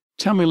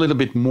 Tell me a little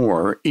bit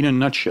more, in a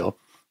nutshell,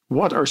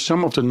 what are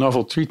some of the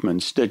novel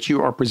treatments that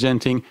you are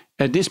presenting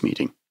at this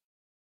meeting?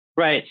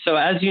 Right. So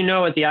as you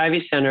know, at the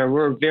Ivy Center,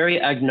 we're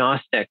very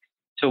agnostic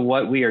to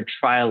what we are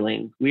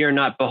trialing. We are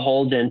not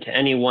beholden to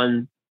any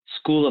one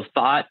school of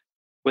thought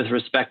with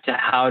respect to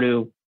how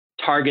to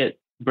target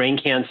brain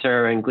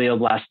cancer and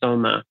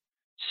glioblastoma.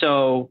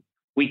 So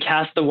we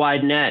cast a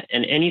wide net,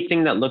 and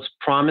anything that looks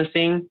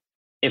promising,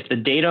 if the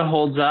data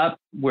holds up,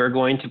 we're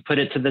going to put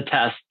it to the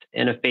test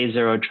in a phase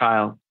 0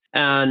 trial.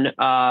 And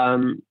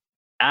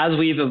as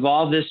we've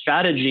evolved this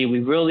strategy,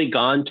 we've really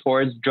gone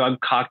towards drug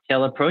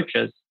cocktail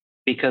approaches,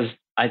 because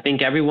I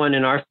think everyone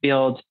in our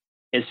field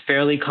is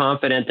fairly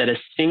confident that a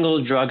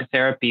single drug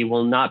therapy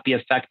will not be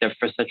effective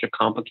for such a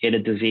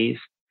complicated disease.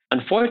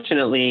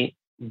 Unfortunately,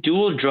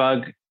 dual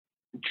drug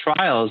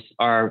trials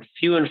are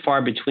few and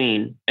far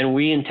between, and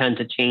we intend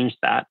to change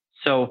that.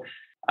 So,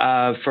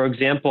 for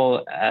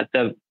example, at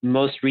the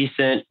most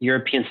recent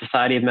European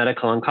Society of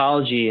Medical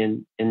Oncology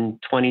in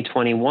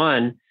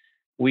 2021,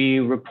 we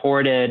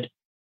reported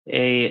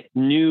a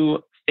new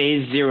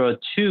phase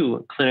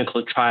 0/2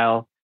 clinical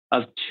trial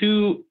of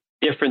 2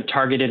 different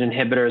targeted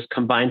inhibitors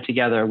combined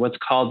together, what's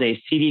called a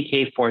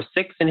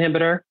CDK4/6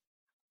 inhibitor,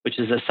 which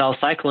is a cell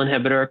cycle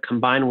inhibitor,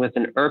 combined with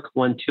an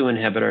ERK1/2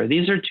 inhibitor.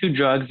 These are 2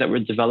 drugs that were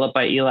developed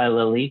by Eli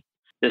Lilly.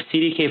 The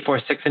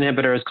CDK4/6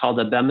 inhibitor is called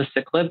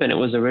abemaciclib, and it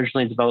was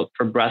originally developed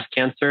for breast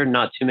cancer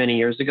not too many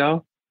years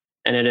ago.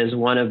 And it is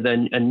one of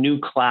a new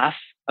class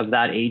of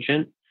that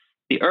agent.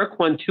 The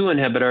ERK1/2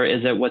 inhibitor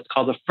is what's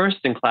called a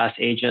first-in-class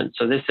agent.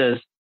 So this is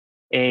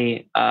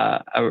a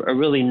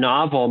really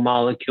novel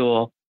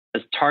molecule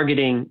that's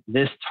targeting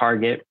this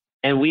target.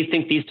 And we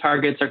think these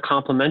targets are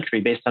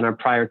complementary based on our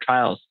prior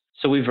trials.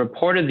 So we've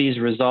reported these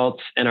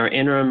results in our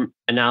interim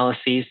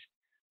analyses.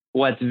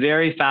 What's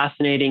very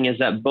fascinating is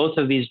that both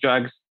of these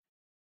drugs,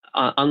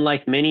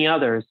 unlike many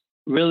others,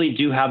 really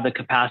do have the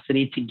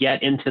capacity to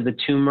get into the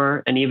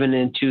tumor and even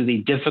into the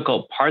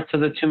difficult parts of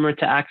the tumor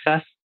to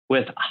access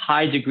with a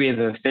high degree of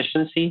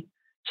efficiency.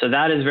 So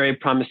that is very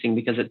promising,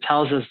 because it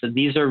tells us that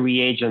these are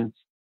reagents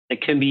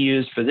that can be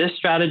used for this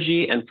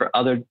strategy and for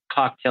other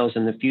cocktails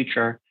in the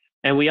future.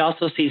 And we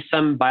also see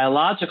some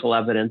biological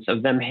evidence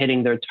of them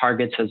hitting their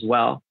targets as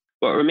well.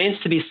 What remains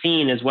to be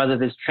seen is whether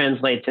this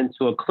translates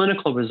into a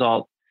clinical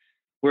result.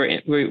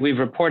 We've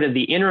reported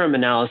the interim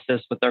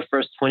analysis with our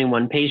first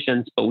 21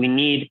 patients, but we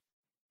need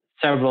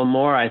several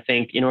more, I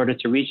think, in order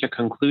to reach a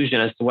conclusion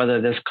as to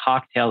whether this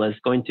cocktail is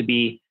going to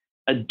be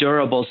a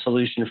durable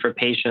solution for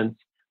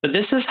patients. But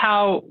this is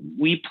how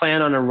we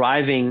plan on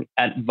arriving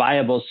at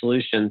viable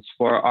solutions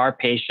for our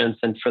patients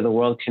and for the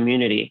world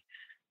community.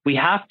 We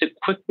have to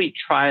quickly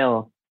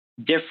trial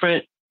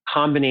different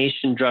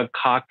combination drug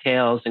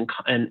cocktails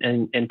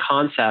and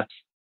concepts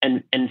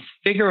and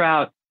figure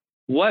out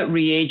what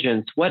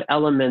reagents, what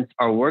elements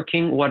are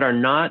working, what are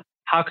not,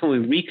 how can we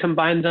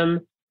recombine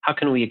them, how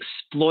can we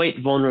exploit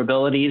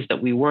vulnerabilities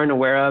that we weren't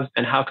aware of,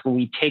 and how can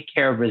we take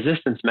care of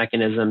resistance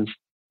mechanisms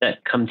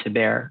that come to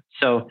bear.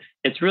 So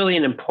it's really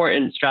an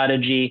important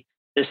strategy.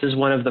 This is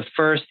one of the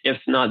first, if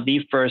not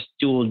the first,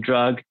 dual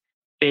drug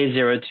phase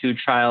 0/2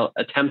 trial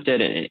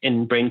attempted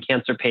in brain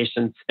cancer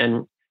patients,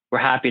 and we're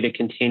happy to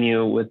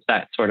continue with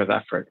that sort of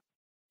effort.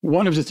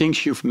 One of the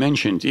things you've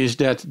mentioned is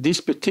that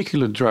this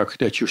particular drug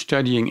that you're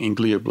studying in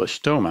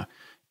glioblastoma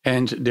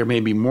and there may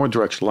be more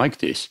drugs like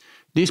this.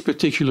 This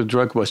particular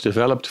drug was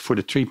developed for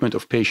the treatment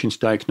of patients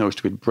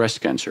diagnosed with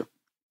breast cancer.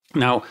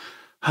 Now,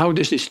 how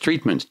does this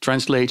treatment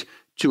translate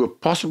to a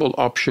possible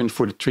option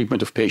for the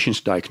treatment of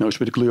patients diagnosed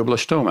with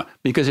glioblastoma?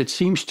 Because it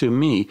seems to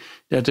me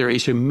that there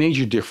is a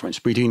major difference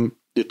between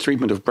the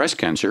treatment of breast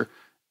cancer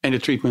and the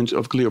treatment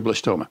of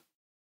glioblastoma.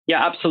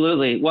 Yeah,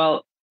 absolutely.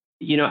 Well,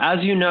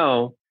 as you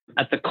know,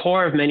 at the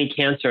core of many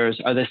cancers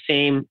are the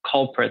same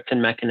culprits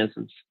and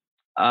mechanisms.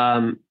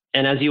 And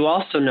as you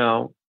also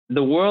know,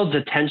 the world's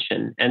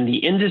attention and the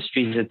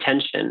industry's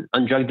attention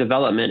on drug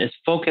development is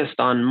focused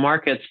on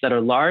markets that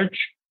are large,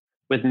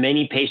 with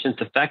many patients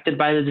affected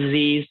by the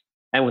disease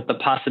and with the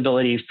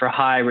possibility for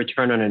high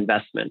return on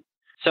investment.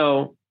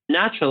 So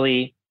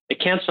naturally, a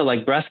cancer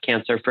like breast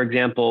cancer, for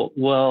example,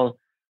 will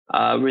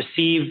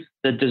receive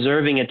the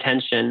deserving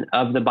attention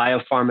of the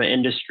biopharma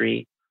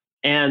industry.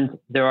 And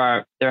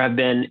there have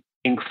been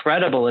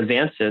incredible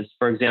advances,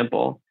 for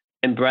example,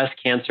 in breast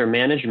cancer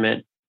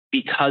management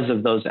because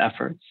of those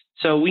efforts.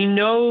 So we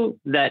know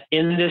that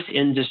in this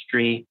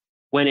industry,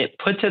 when it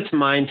puts its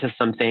mind to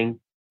something,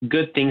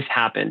 good things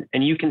happen.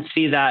 And you can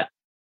see that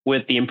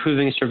with the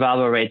improving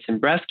survival rates in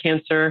breast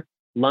cancer,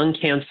 lung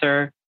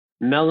cancer,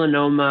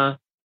 melanoma.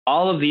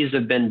 All of these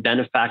have been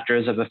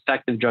benefactors of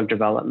effective drug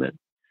development.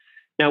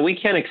 Now, we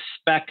can't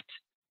expect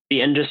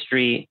the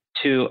industry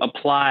to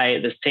apply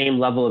the same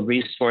level of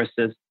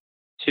resources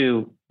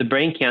to the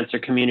brain cancer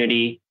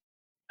community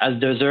as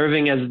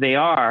deserving as they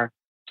are,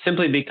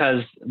 simply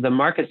because the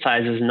market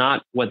size is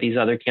not what these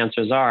other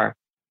cancers are.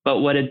 But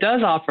what it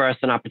does offer us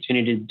an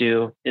opportunity to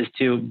do is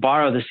to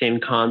borrow the same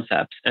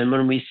concepts. And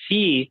when we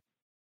see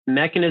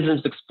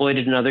mechanisms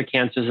exploited in other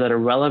cancers that are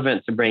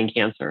relevant to brain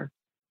cancer,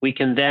 we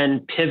can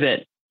then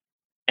pivot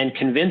and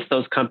convince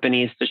those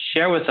companies to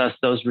share with us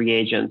those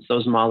reagents,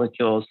 those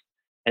molecules,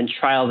 and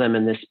trial them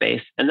in this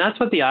space. And that's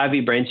what the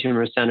Ivy Brain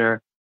Tumor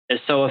Center is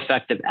so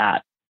effective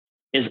at,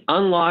 is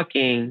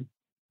unlocking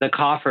the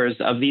coffers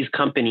of these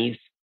companies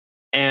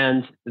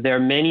and their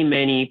many,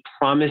 many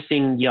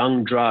promising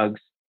young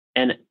drugs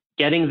and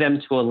getting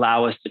them to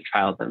allow us to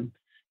trial them.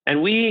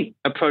 And we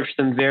approach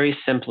them very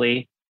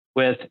simply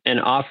with an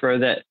offer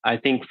that I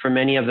think for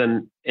many of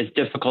them is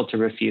difficult to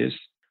refuse.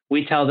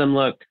 We tell them,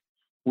 look,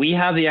 we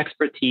have the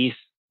expertise,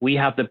 we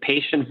have the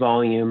patient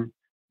volume,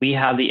 we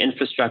have the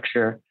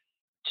infrastructure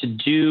to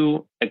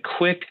do a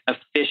quick,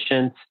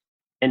 efficient,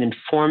 and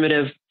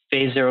informative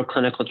phase 0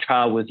 clinical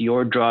trial with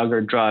your drug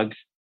or drugs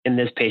in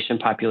this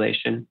patient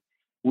population.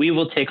 We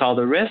will take all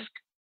the risk.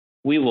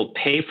 We will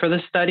pay for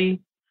the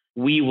study.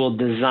 We will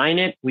design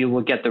it. We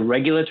will get the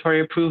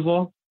regulatory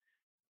approval.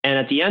 And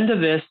at the end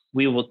of this,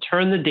 we will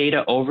turn the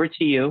data over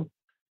to you.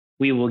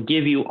 We will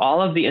give you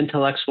all of the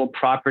intellectual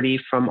property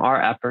from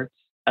our efforts,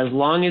 as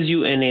long as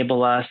you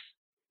enable us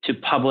to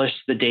publish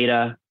the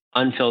data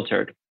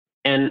unfiltered.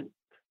 And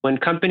when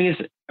companies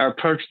are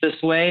approached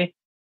this way,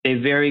 they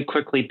very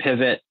quickly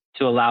pivot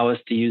to allow us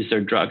to use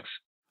their drugs.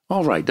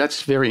 All right,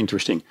 that's very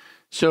interesting.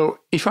 So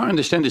if I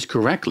understand this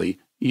correctly,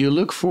 you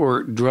look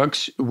for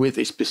drugs with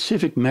a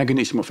specific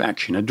mechanism of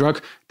action, a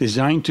drug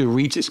designed to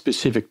reach a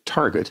specific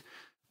target,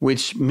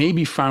 which may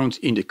be found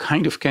in the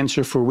kind of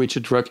cancer for which a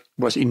drug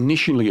was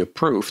initially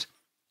approved,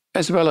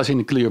 as well as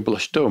in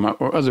glioblastoma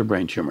or other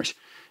brain tumors.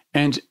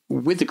 And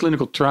with the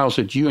clinical trials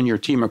that you and your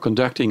team are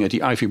conducting at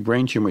the Ivy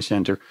Brain Tumor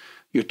Center,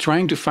 you're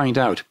trying to find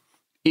out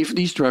if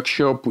these drugs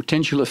show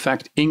potential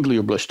effect in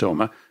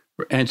glioblastoma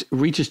and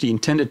reaches the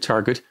intended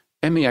target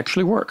and may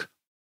actually work.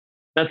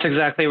 That's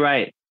exactly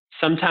right.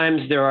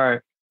 Sometimes there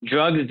are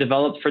drugs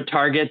developed for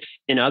targets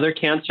in other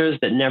cancers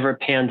that never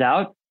panned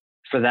out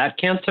for that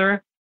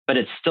cancer, but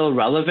it's still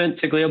relevant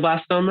to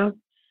glioblastoma.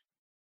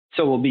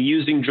 So we'll be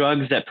using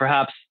drugs that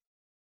perhaps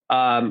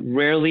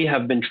rarely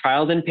have been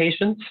trialed in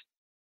patients.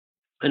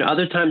 And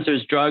other times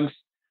there's drugs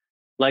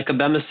like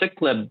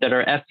abemaciclib that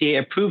are FDA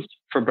approved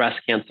for breast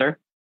cancer,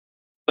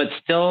 but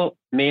still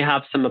may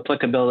have some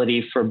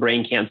applicability for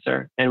brain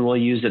cancer, and we'll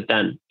use it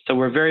then. So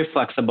we're very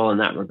flexible in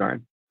that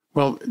regard.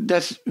 Well,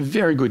 that's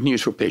very good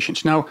news for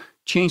patients. Now,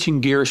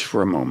 changing gears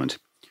for a moment.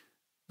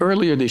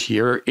 Earlier this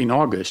year, in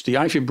August, the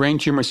Ivy Brain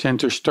Tumor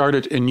Center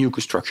started a new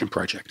construction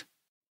project.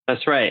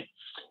 That's right.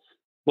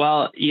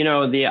 Well,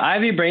 the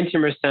Ivy Brain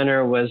Tumor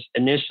Center was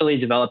initially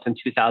developed in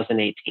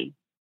 2018.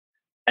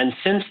 And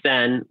since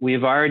then,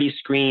 we've already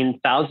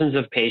screened thousands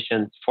of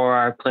patients for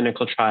our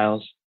clinical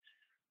trials.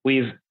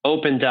 We've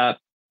opened up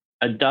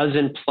a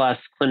dozen plus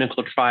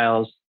clinical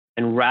trials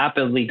and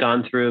rapidly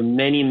gone through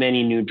many,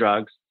 many new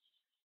drugs.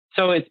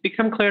 So it's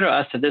become clear to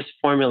us that this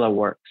formula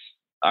works.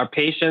 Our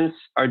patients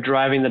are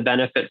driving the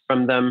benefit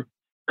from them.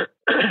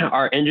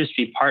 Our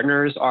industry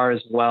partners are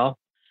as well.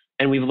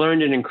 And we've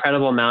learned an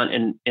incredible amount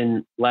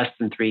in less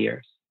than 3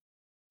 years.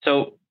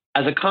 So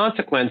as a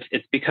consequence,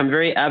 it's become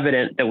very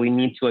evident that we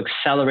need to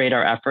accelerate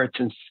our efforts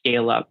and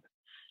scale up.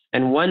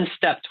 And one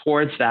step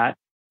towards that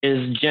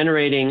is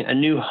generating a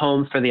new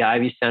home for the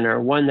Ivy Center,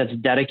 one that's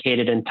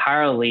dedicated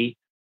entirely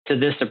to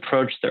this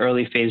approach to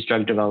early phase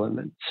drug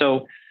development.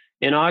 So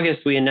in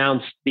August, we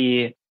announced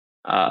the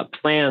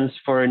plans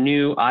for a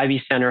new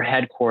Ivy Center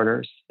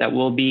headquarters that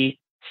will be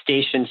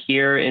stationed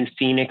here in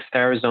Phoenix,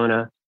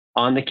 Arizona,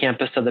 on the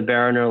campus of the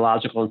Barrow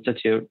Neurological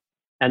Institute.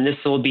 And this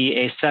will be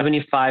a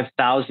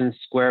 75,000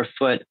 square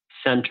foot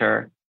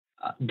center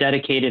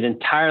dedicated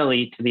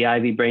entirely to the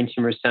Ivy Brain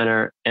Tumor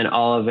Center and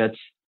all of its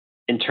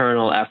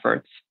internal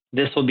efforts.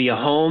 This will be a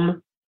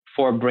home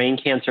for brain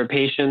cancer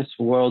patients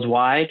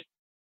worldwide.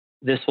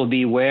 This will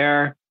be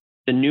where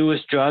the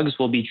newest drugs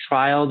will be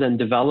trialed and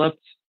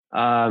developed,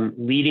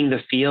 leading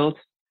the field.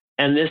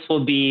 And this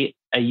will be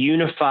a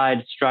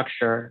unified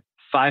structure,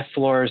 5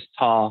 floors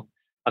tall,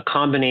 a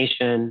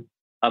combination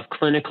of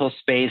clinical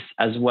space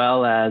as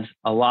well as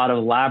a lot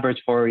of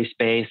laboratory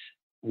space,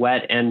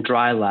 wet and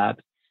dry lab,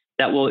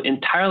 that will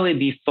entirely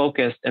be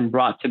focused and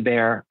brought to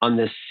bear on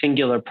this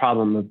singular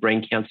problem of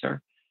brain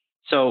cancer.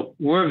 So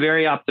we're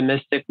very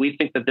optimistic. We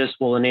think that this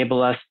will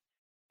enable us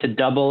to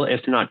double,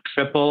 if not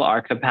triple,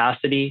 our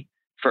capacity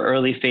for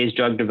early phase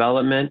drug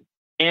development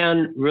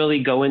and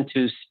really go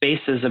into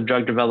spaces of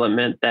drug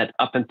development that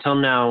up until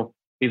now,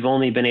 we've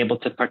only been able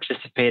to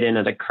participate in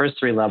at a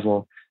cursory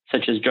level,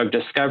 such as drug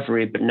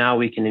discovery, but now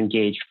we can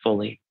engage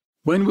fully.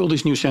 When will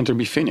this new center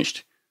be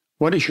finished?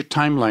 What is your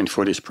timeline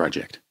for this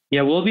project?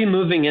 Yeah, we'll be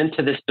moving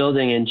into this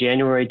building in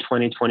January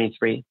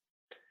 2023.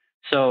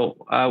 So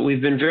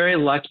we've been very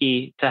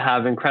lucky to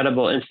have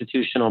incredible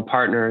institutional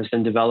partners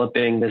in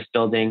developing this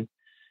building,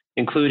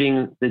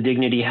 including the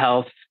Dignity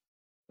Health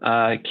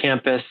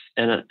campus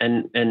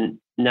and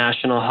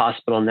National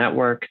Hospital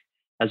Network,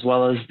 as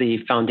well as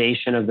the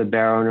foundation of the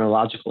Barrow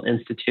Neurological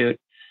Institute.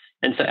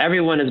 And so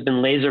everyone has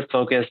been laser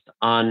focused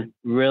on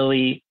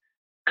really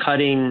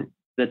cutting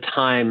the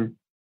time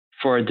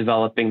for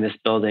developing this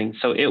building.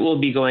 So it will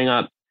be going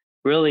up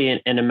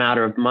really in a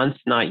matter of months,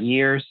 not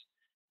years.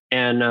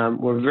 And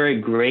we're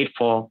very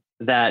grateful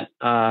that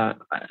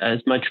as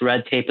much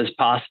red tape as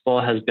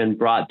possible has been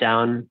brought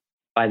down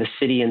by the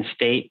city and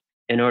state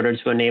in order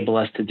to enable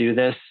us to do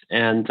this.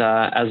 And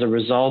as a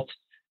result,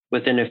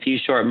 within a few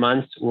short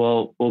months,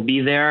 we'll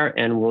be there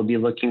and we'll be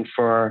looking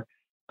for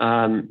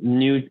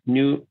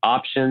new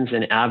options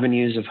and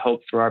avenues of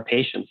hope for our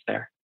patients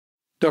there.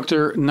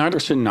 Dr. Nader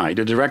Sanai,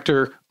 the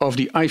director of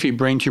the Ivy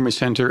Brain Tumor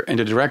Center and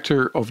the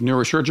director of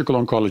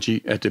neurosurgical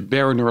oncology at the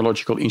Barrow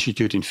Neurological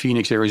Institute in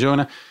Phoenix,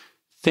 Arizona,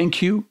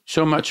 thank you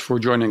so much for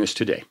joining us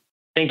today.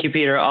 Thank you,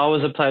 Peter.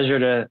 Always a pleasure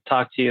to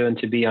talk to you and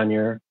to be on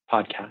your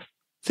podcast.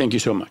 Thank you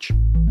so much.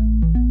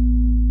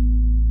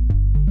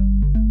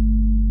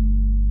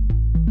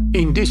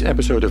 In this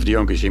episode of the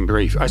Onco'Zine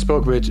Brief, I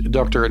spoke with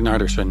Dr.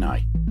 Nader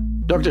Sanai.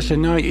 Dr.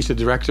 Sanai is the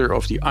director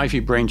of the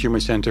Ivy Brain Tumor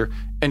Center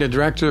and the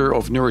director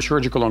of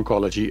neurosurgical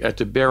oncology at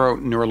the Barrow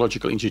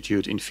Neurological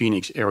Institute in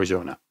Phoenix,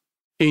 Arizona.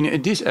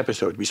 In this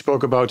episode, we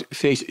spoke about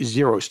phase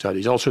 0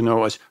 studies, also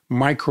known as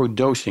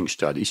microdosing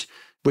studies,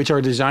 which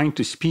are designed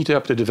to speed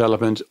up the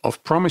development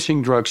of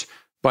promising drugs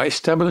by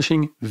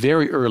establishing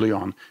very early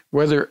on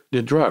whether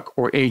the drug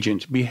or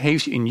agent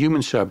behaves in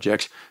human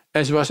subjects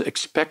as was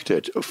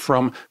expected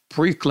from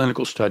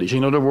preclinical studies.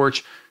 In other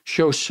words,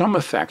 show some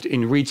effect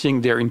in reaching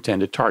their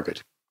intended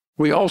target.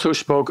 We also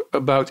spoke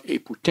about a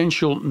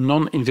potential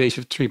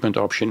non-invasive treatment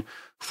option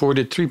for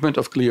the treatment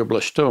of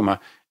glioblastoma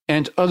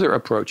and other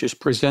approaches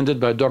presented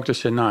by Dr.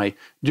 Sanai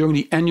during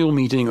the annual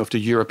meeting of the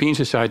European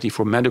Society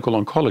for Medical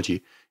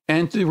Oncology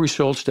and the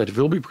results that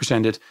will be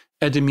presented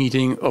at the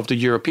meeting of the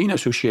European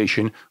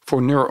Association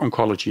for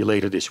Neuro-Oncology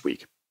later this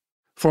week.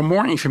 For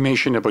more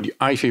information about the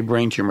Ivy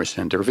Brain Tumor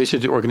Center,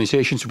 visit the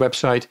organization's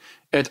website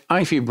at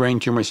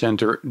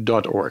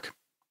ivybraintumorcenter.org.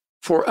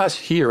 For us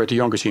here at the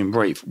Onco'Zine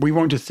Brief, we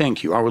want to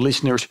thank you, our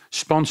listeners,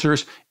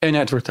 sponsors, and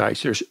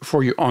advertisers,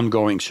 for your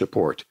ongoing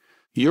support.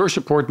 Your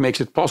support makes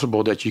it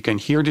possible that you can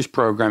hear this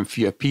program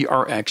via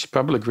PRX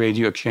Public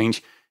Radio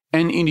Exchange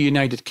and in the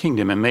United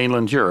Kingdom and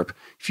mainland Europe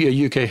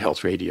via UK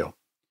Health Radio.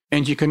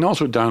 And you can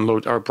also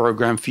download our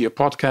program via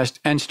podcast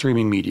and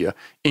streaming media,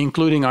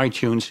 including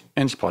iTunes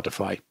and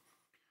Spotify.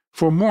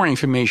 For more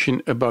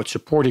information about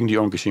supporting the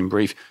Onco'Zine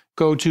Brief,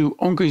 go to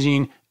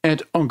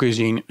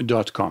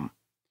Onco'Zine@onco'zine.com.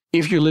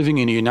 If you're living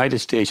in the United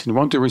States and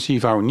want to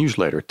receive our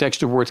newsletter, text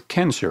the word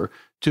cancer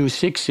to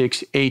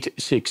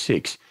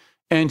 66866,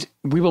 and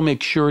we will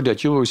make sure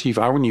that you'll receive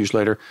our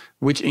newsletter,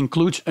 which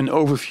includes an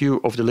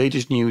overview of the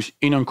latest news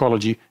in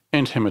oncology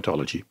and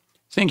hematology.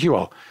 Thank you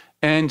all,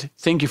 and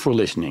thank you for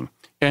listening.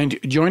 And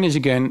join us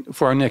again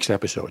for our next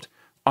episode.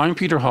 I'm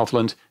Peter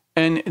Hofland,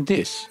 and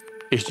this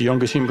is the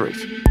Onco'Zine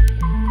Brief.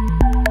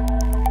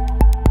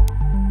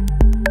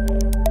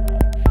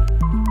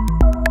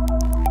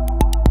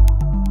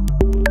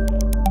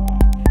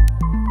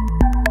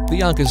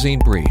 The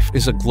Onco'Zine Brief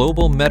is a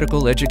global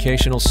medical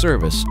educational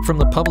service from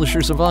the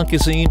publishers of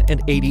Onco'Zine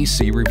and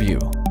ADC Review,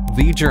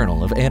 the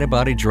journal of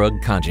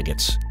antibody-drug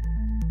conjugates.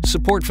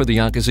 Support for the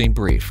Onco'Zine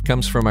Brief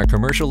comes from our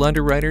commercial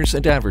underwriters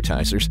and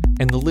advertisers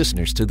and the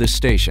listeners to this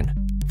station.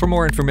 For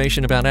more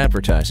information about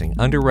advertising,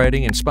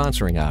 underwriting, and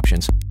sponsoring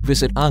options,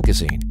 visit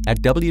Onco'Zine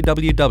at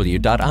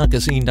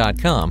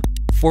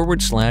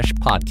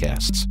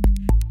www.onco'zine.com/podcasts.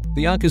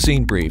 The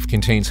Onco'Zine Brief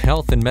contains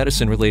health and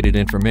medicine-related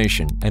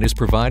information and is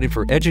provided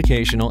for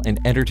educational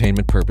and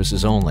entertainment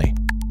purposes only.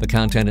 The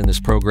content in this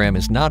program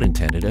is not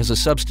intended as a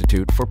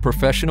substitute for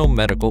professional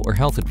medical or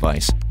health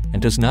advice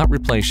and does not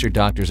replace your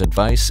doctor's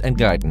advice and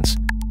guidance.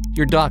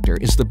 Your doctor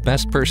is the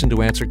best person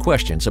to answer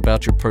questions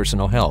about your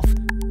personal health.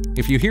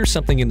 If you hear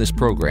something in this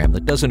program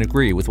that doesn't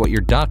agree with what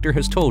your doctor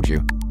has told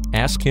you,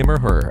 ask him or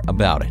her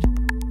about it.